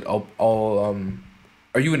next to it, I'll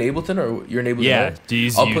are you in Ableton or you're in Ableton? Yeah. Do you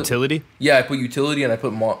use utility? I put utility and I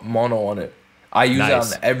put mono on it. I use that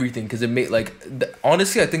on everything because it made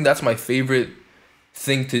honestly I think that's my favorite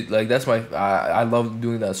thing to like. That's I love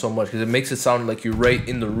doing that so much because it makes it sound like you're right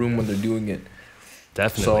in the room when they're doing it.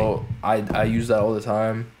 Definitely. So I use that all the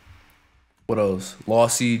time. What else?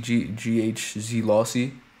 Lossy, GHZ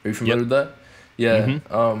Lossy. Are you familiar with that? Yeah.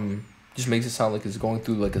 Just makes it sound like it's going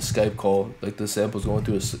through like a Skype call. Like the sample's going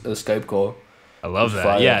through a Skype call. I love that.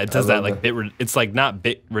 Fire. Yeah, it does that like it's like not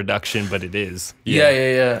bit reduction, but it is.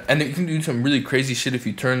 Yeah. And you can do some really crazy shit if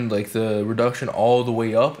you turn like the reduction all the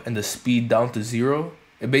way up and the speed down to 0.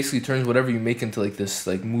 It basically turns whatever you make into like this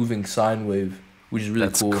like moving sine wave, which is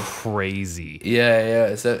really cool. That's crazy. Yeah.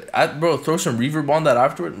 It's bro, throw some reverb on that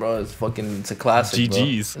afterward, bro. It's a classic.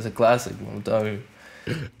 GG's. Bro. It's a classic. I'm telling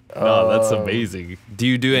you. No, that's amazing. Do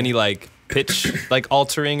you do any like pitch like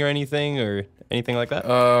altering or anything like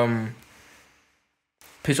that?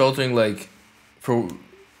 Pitch altering like for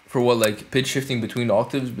what, like pitch shifting between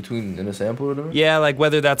octaves in a sample or whatever? Yeah, like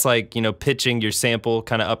whether that's like, pitching your sample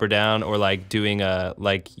kind of up or down, or like doing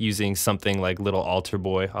like using something like Little Alter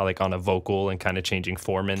Boy like on a vocal and kind of changing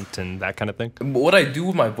formant and that kind of thing. What I do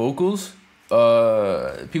with my vocals,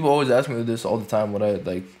 people always ask me this all the time, what I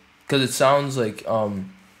like, because it sounds like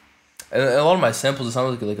and a lot of my samples it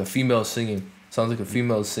sounds like a female singing.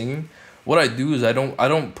 What I do is I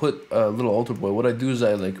don't put Little Alter Boy. What I do is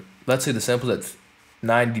I like let's say the sample's at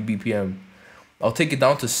 90 BPM. I'll take it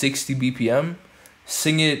down to 60 BPM,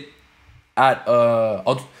 sing it at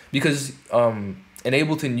because in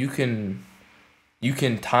Ableton you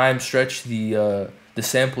can time stretch the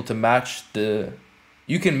sample to match the.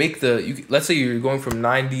 You can make let's say you're going from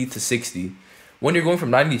 90 to 60. When you're going from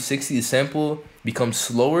 90 to 60, the sample becomes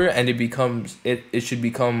slower and it should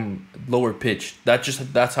become lower pitched.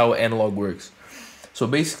 That's how analog works. So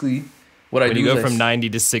basically, when you go from 90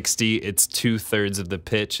 to 60, it's 2/3 of the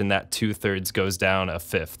pitch, and that 2/3 goes down a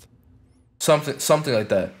fifth. Something like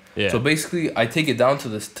that. Yeah. So basically, I take it down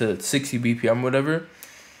to 60 BPM, whatever.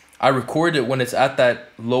 I record it when it's at that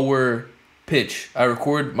lower pitch. I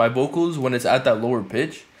record my vocals when it's at that lower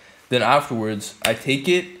pitch. Then afterwards, I take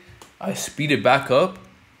it, I speed it back up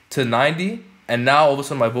to 90, and now all of a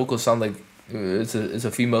sudden my vocals sound like it's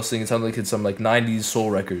a female singing. It sounds like it's some like 90s soul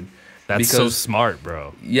record. That's so smart,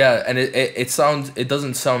 bro. Yeah, and it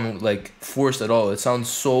doesn't sound like forced at all. It sounds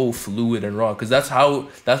so fluid and raw, because that's how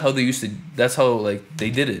they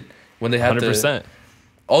did it when they had 100%.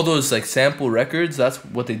 All those like sample records. That's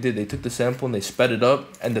what they did. They took the sample and they sped it up,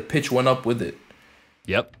 and the pitch went up with it.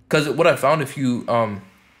 Yep. Because what I found, if you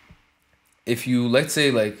let's say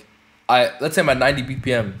I'm at 90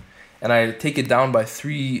 BPM and I take it down by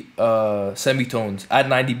 3 semitones at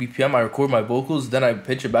 90 BPM, I record my vocals, then I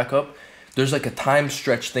pitch it back up. There's like a time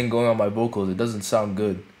stretch thing going on my vocals. It doesn't sound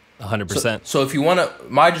good. 100%. So if you want to,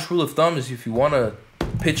 my just rule of thumb is, if you want to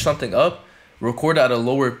pitch something up, record at a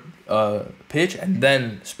lower pitch and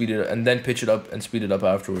then speed it and then pitch it up and speed it up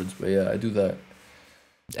afterwards. But yeah, I do that.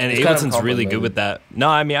 And Ableton's really good with that. No,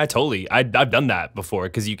 I mean, I've done that before,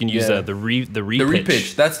 because you can use the repitch. The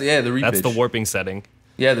repitch. That's the repitch. That's the warping setting.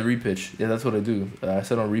 Yeah, the repitch. Yeah, that's what I do. I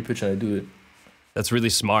set on repitch and I do it. That's really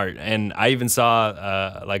smart. And I even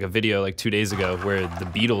saw like a video like 2 days ago where the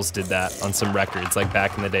Beatles did that on some records. Like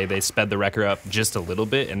back in the day, they sped the record up just a little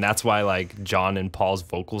bit, and that's why like John and Paul's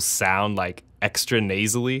vocals sound like extra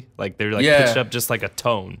nasally. Like they're like pitched up just like a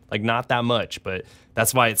tone, like not that much, but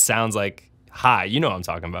that's why it sounds like high. You know what I'm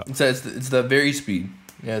talking about? It's the very speed.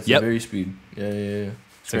 Yeah, it's the very speed. Yeah. It's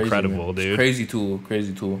crazy, incredible, man. Dude. Crazy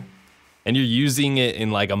tool. And you're using it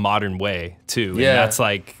in like a modern way too. Yeah. And that's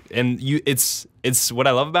like, and it's what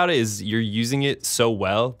I love about it is you're using it so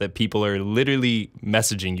well that people are literally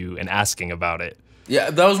messaging you and asking about it.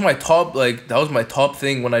 Yeah, that was my top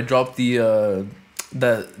thing when I dropped the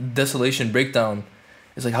Desolation breakdown.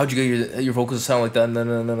 It's like, how'd you get your vocals to sound like that?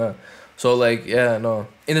 No. So like, yeah, no.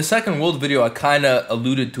 In the Second World video, I kind of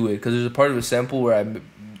alluded to it, because there's a part of a sample where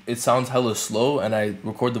it sounds hella slow, and I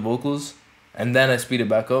record the vocals, and then I speed it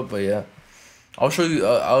back up. But yeah, I'll show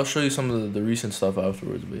you some of the recent stuff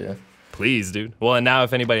afterwards. But yeah, please, dude. Well, and now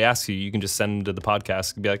if anybody asks you, you can just send them to the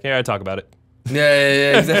podcast and be like, "Yeah, I talk about it."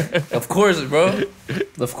 Yeah, exactly. Of course, bro.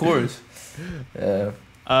 Of course. Yeah.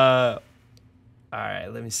 All right.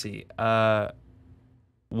 Let me see.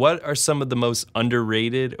 What are some of the most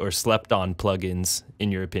underrated or slept on plugins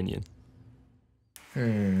in your opinion?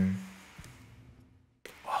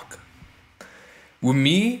 Fuck. With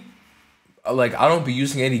me, like, I don't be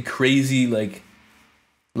using any crazy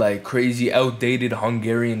crazy outdated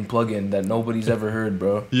Hungarian plugin that nobody's ever heard,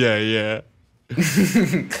 bro. Yeah.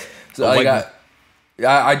 So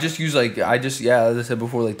I just use as I said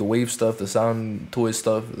before, like the Wave stuff, the Sound Toy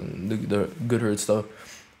stuff, and the Good Hurt stuff.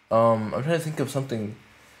 I'm trying to think of something.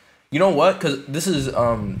 You know what? Because this is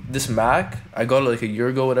this Mac, I got it like a year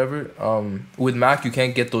ago, whatever. With Mac, you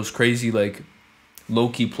can't get those crazy like low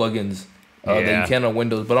key plugins that you can on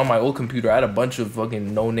Windows. But on my old computer, I had a bunch of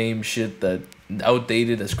fucking no name shit that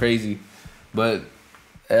outdated. That's crazy. But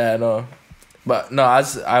yeah, no. But no,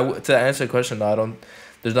 to answer the question, no, I don't.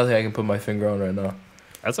 There's nothing I can put my finger on right now.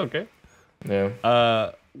 That's okay.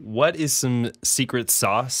 Yeah. What is some secret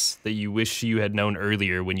sauce that you wish you had known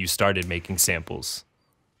earlier when you started making samples?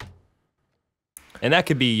 And that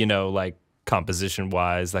could be, like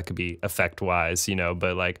composition-wise, that could be effect-wise,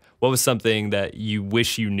 but like, what was something that you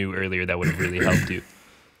wish you knew earlier that would have really helped you?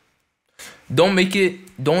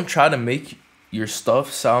 Don't try to make your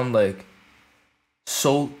stuff sound like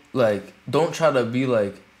so, like, don't try to be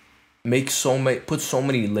like, put so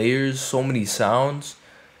many layers, so many sounds,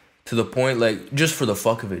 to the point, like, just for the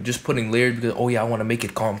fuck of it, just putting layers because, oh yeah, I want to make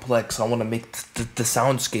it complex, I want to make the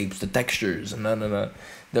soundscapes, the textures, and no.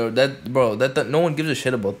 That no one gives a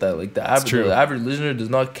shit about that. Like the average listener does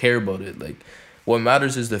not care about it. Like, what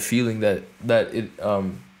matters is the feeling that it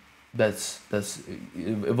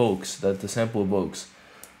evokes, that the sample evokes.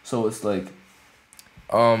 So it's like,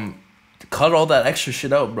 cut all that extra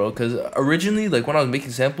shit out, bro. Because originally, like when I was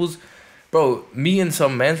making samples, Bro, me and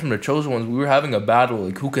some man from the Chosen Ones, we were having a battle,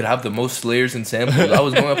 like who could have the most layers in samples. I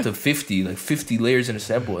was going up to 50, like 50 layers in a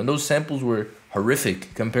sample, and those samples were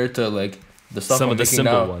horrific compared to like the stuff Some I'm of the making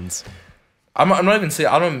simple now. ones. I'm not even saying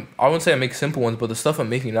I wouldn't say I make simple ones, but the stuff I'm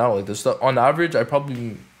making now, like the stuff on average, I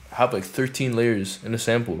probably have like 13 layers in a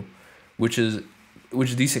sample, which is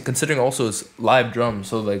decent considering also it's live drums.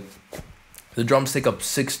 So like the drums take up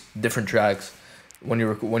 6 different tracks when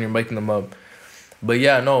you're making them up. But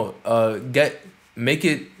yeah, no, make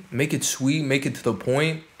it sweet, make it to the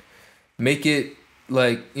point, make it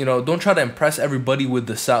like, you know, don't try to impress everybody with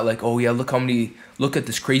the sound. Like, oh yeah, look at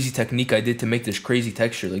this crazy technique I did to make this crazy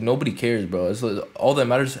texture. Like nobody cares, bro. It's like, all that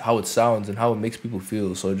matters is how it sounds and how it makes people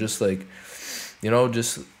feel. So just like, you know,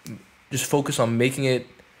 just focus on making it.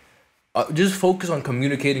 Just focus on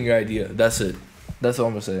communicating your idea. That's it. That's all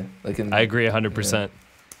I'm gonna say. Like, I agree 100%.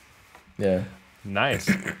 Yeah. Nice.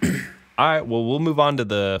 All right, well, we'll move on to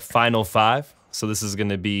the final 5. So this is going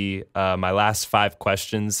to be my last 5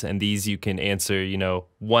 questions, and these you can answer, you know,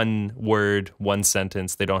 1 word, 1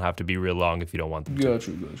 sentence. They don't have to be real long if you don't want them to.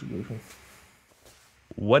 Gotcha.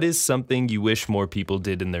 What is something you wish more people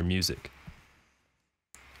did in their music?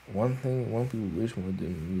 One people wish more did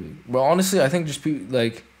in music. Well, honestly, I think just people,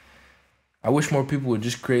 like, I wish more people would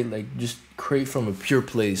just create from a pure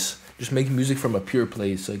place. Just make music from a pure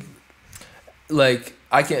place. Like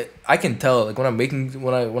I can tell, like when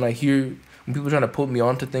I hear when people are trying to put me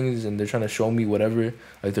onto things and they're trying to show me whatever,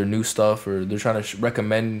 like their new stuff, or they're trying to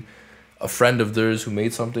recommend a friend of theirs who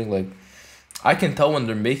made something, like I can tell when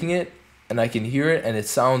they're making it and I can hear it and it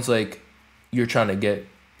sounds like you're trying to get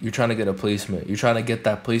a placement. You're trying to get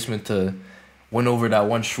that placement to win over that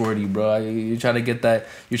one shorty, bro. You're trying to get that,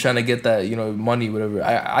 you know, money, whatever.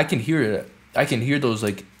 I can hear it. I can hear those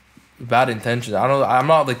like bad intentions. I'm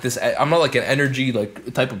not like this. I'm not like an energy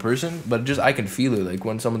like type of person, but just I can feel it. Like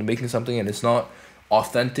when someone's making something and it's not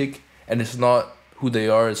authentic and it's not who they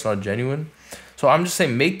are, it's not genuine. So I'm just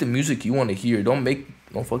saying, make the music you want to hear. Don't make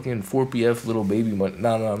no fucking 4PF little baby money.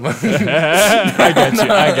 No.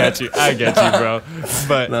 I get you, bro.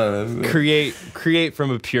 But create from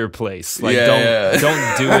a pure place. Like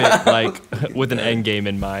don't do it like with an end game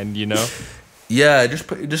in mind, you know? Yeah,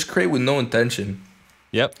 just create with no intention.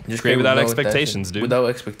 Yep. Just create without expectations, dude. Without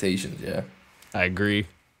expectations, yeah. I agree.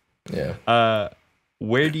 Yeah.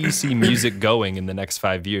 Where do you see music going in the next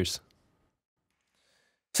 5 years?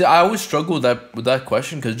 See, I always struggle with that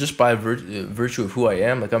question because just by virtue of who I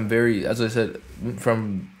am, like I'm very, as I said,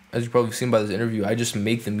 as you've probably seen by this interview, I just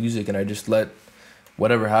make the music and I just let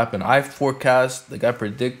whatever happen. I forecast, like I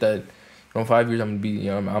predict that, you know, in 5 years I'm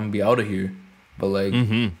gonna be out of here. But like,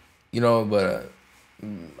 you know, but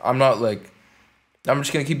I'm not like. I'm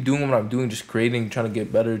just gonna keep doing what I'm doing, just creating, trying to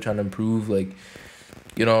get better, trying to improve. Like,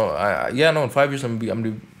 you know, in 5 years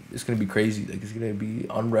it's gonna be crazy. Like it's gonna be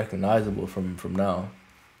unrecognizable from now.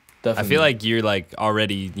 Definitely. I feel like you're like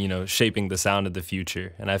already, you know, shaping the sound of the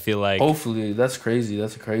future, and I feel like hopefully that's crazy.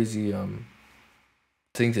 That's a crazy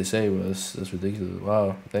thing to say, but that's ridiculous.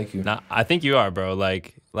 Wow, thank you. Nah, I think you are, bro.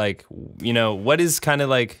 Like you know, what is kind of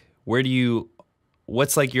like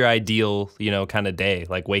what's like your ideal, you know, kind of day,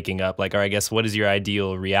 like waking up, like, or I guess what is your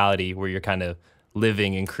ideal reality where you're kind of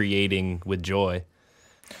living and creating with joy?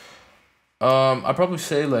 I'd probably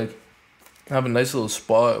say like have a nice little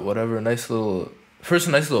spot, whatever, a nice little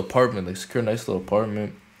apartment, like secure a nice little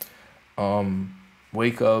apartment.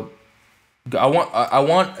 Wake up. I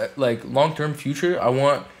want like long-term future, I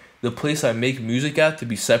want the place I make music at to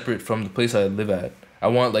be separate from the place I live at. I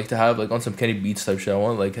want like to have like on some Kenny Beats type shit. I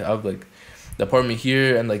want like to have like the apartment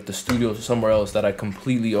here and like the studio somewhere else that I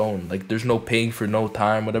completely own. Like there's no paying for no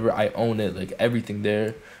time, whatever. I own it. Like everything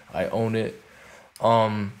there, I own it.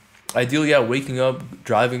 Ideally, yeah, waking up,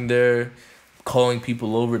 driving there, calling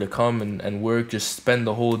people over to come and work, just spend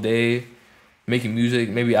the whole day making music.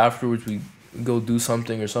 Maybe afterwards we go do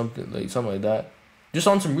something or something like that. Just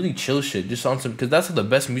on some really chill shit. Just on some, because that's how the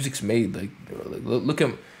best music's made. Like look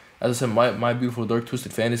at, as I said, my beautiful dark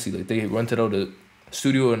twisted fantasy. Like they rented out a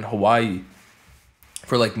studio in Hawaii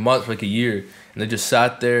for like months, like a year, and they just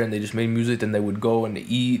sat there and they just made music. Then they would go and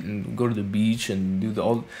eat and go to the beach and do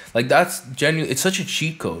all like that's genuine. It's such a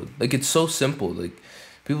cheat code. Like it's so simple. Like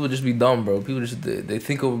people just be dumb, bro. People just they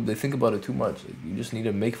think about it too much. Like you just need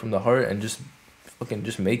to make from the heart and just fucking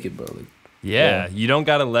just make it, bro. Like yeah, you don't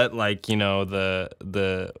gotta let like, you know,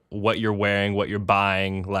 the what you're wearing, what you're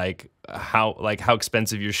buying, like how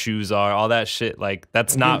expensive your shoes are, all that shit. Like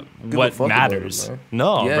that's not what matters.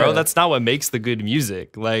 No, bro, that's not what makes the good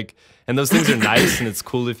music. Like, and those things are nice and it's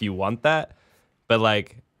cool if you want that, but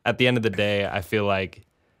like at the end of the day, I feel like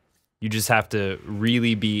You just have to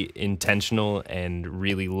really be intentional and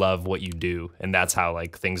really love what you do, and that's how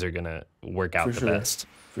like things are gonna work out the best.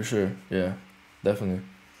 For sure, yeah, definitely.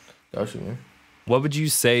 Gotcha, man. What would you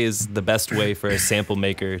say is the best way for a sample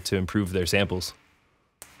maker to improve their samples?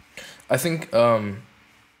 I think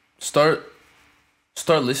start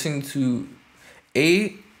listening to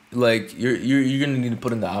like you're gonna need to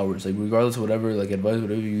put in the hours, like regardless of whatever like advice,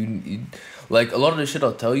 whatever you like, a lot of the shit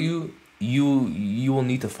I'll tell you, you will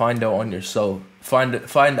need to find out on yourself, find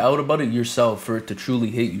out about it yourself for it to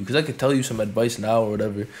truly hit you, because I could tell you some advice now or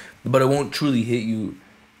whatever, but it won't truly hit you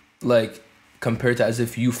like compared to as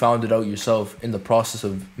if you found it out yourself in the process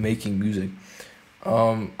of making music.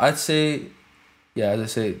 I'd say, yeah, as I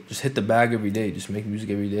say, just hit the bag every day, just make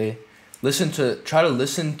music every day, try to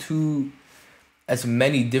listen to as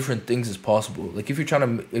many different things as possible. Like if you're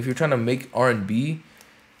trying to make R&B,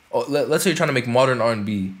 let's say you're trying to make modern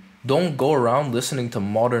R&B, don't go around listening to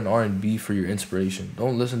modern R&B for your inspiration.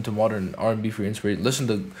 Don't listen to modern R&B for your inspiration.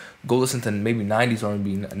 Go listen to maybe 90s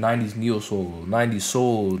R&B, 90s neo soul, 90s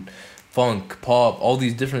soul, funk, pop, all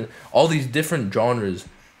these different genres,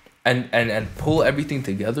 and pull everything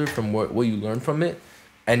together from what you learn from it,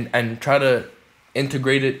 and try to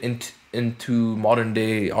integrate it into modern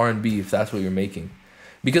day R&B if that's what you're making.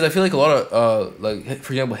 Because I feel like a lot of like,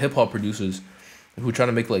 for example, hip hop producers who try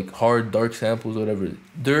to make like hard dark samples or whatever,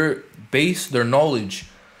 their knowledge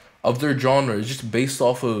of their genre is just based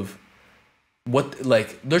off of what,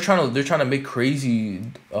 like, they're trying to make crazy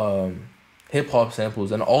hip hop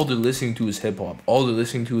samples, and all they're listening to is hip hop. All they're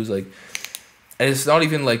listening to is like, and it's not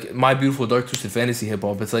even like My Beautiful Dark Twisted Fantasy hip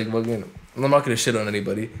hop. It's like, fucking, I'm not gonna shit on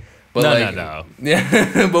anybody, but no.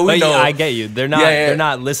 Yeah, but we know. I get you. They're not. Yeah. They're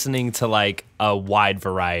not listening to like a wide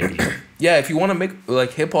variety. Yeah, if you want to make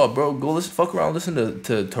like hip hop, bro, go fuck around, listen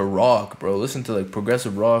to rock, bro. Listen to like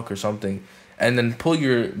progressive rock or something, and then pull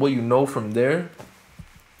what you know from there,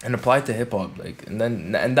 and apply it to hip hop. Like,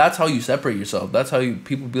 and that's how you separate yourself. That's how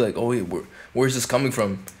people be like, oh wait, where's this coming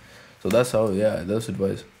from? So that's how, yeah, that's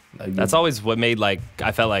advice. That's always what made, like,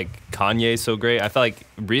 I felt like Kanye so great. I felt like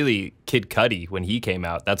really Kid Cudi, when he came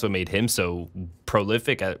out, that's what made him so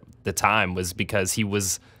prolific at the time, was because he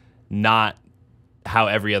was not how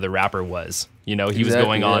every other rapper was. You know, he was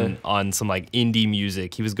going on some like indie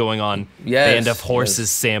music. He was going on Band of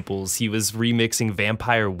Horses samples. He was remixing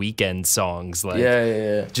Vampire Weekend songs.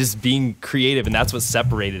 Like, just being creative, and that's what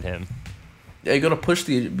separated him. Yeah, you gotta push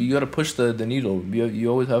the needle. You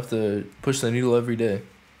always have to push the needle every day.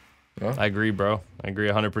 You know? I agree, bro. I agree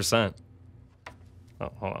 100%.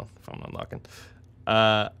 Oh, hold on, phone unlocking.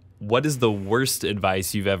 What is the worst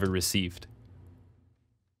advice you've ever received?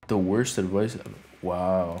 The worst advice?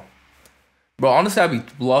 Wow. Bro, honestly, I'd be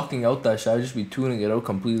blocking out that shit. I'd just be tuning it out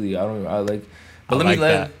completely. But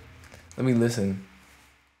let me listen.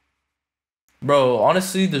 Bro,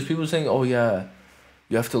 honestly, there's people saying, oh yeah,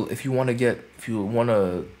 you have to, if you want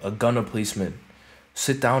a Gunna placement,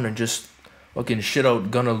 sit down and just fucking shit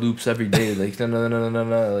out Gunna loops every day. Like,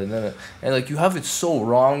 no. And like, you have it so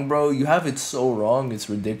wrong, bro. You have it so wrong.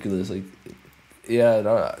 It's ridiculous. Like, yeah,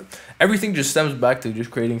 no, everything just stems back to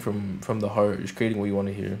just creating from the heart, just creating what you want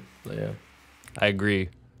to hear. Like, yeah. I agree.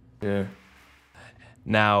 Yeah.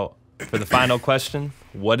 Now, for the final question,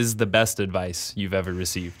 what is the best advice you've ever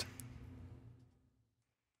received?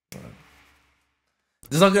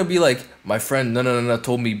 It's not gonna be like my friend no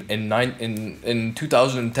told me in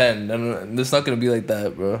 2010. No. It's not gonna be like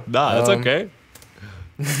that, bro. Nah, it's okay.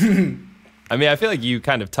 I mean, I feel like you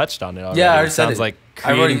kind of touched on it already. Yeah, I already said it. Sounds like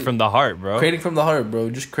creating from the heart, bro. Creating from the heart, bro.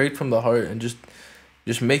 Just create from the heart and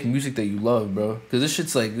just make music that you love, bro. Because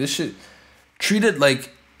this shit. Treat it like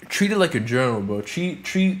a journal, bro.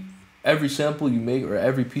 Treat every sample you make or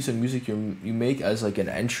every piece of music you make as like an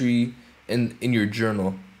entry in your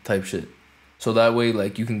journal type shit. So that way,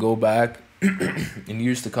 like, you can go back in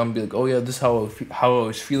years to come and be like, oh yeah, this is how I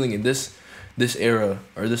was feeling in this era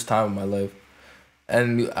or this time of my life.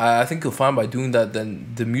 And I think you'll find by doing that,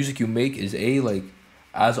 then the music you make is A, like,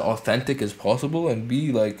 as authentic as possible, and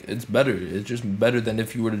B, like, it's better. It's just better than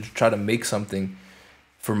if you were to try to make something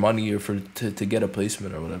for money or to get a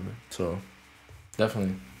placement or whatever. So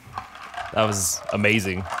definitely. That was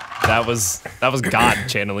amazing. That was God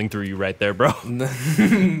channeling through you right there, bro.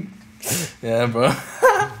 Yeah, bro.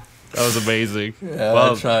 That was amazing. Yeah,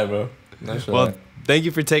 well, I try, bro. Well, thank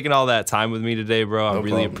you for taking all that time with me today, bro. I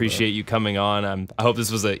really appreciate you coming on. I hope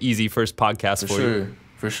this was an easy first podcast for you.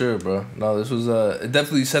 For sure, bro. No, this was it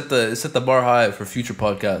definitely set the bar high for future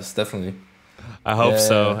podcasts, definitely. I hope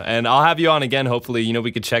so. Yeah. And I'll have you on again. Hopefully,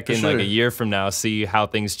 we could check For in like sure. a year from now, see how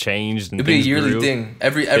things changed and It'll be a things yearly grew. thing.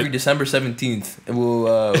 Every December 17th, it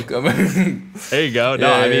will come. There you go. No,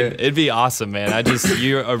 Yeah, I mean, yeah. it'd be awesome, man.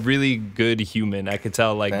 You're a really good human. I could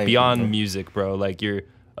tell, like, Thank you, beyond bro. music, bro. Like, you're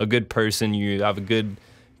a good person. You have a good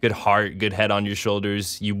heart, good head on your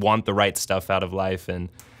shoulders. You want the right stuff out of life. And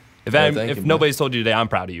Thank you, if bro. nobody's told you today, I'm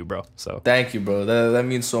proud of you, bro. So Thank you, bro. That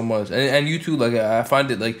means so much. And you too. Like I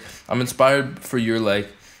find it like I'm inspired for your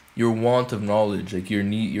want of knowledge, like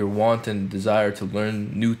your want and desire to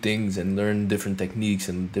learn new things and learn different techniques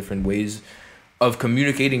and different ways of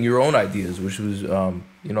communicating your own ideas, which was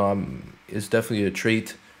it's definitely a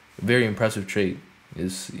trait, a very impressive trait.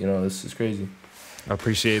 This is crazy. I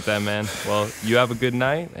appreciate that, man. Well, you have a good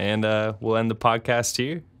night, and we'll end the podcast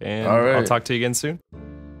here. And All right. I'll talk to you again soon.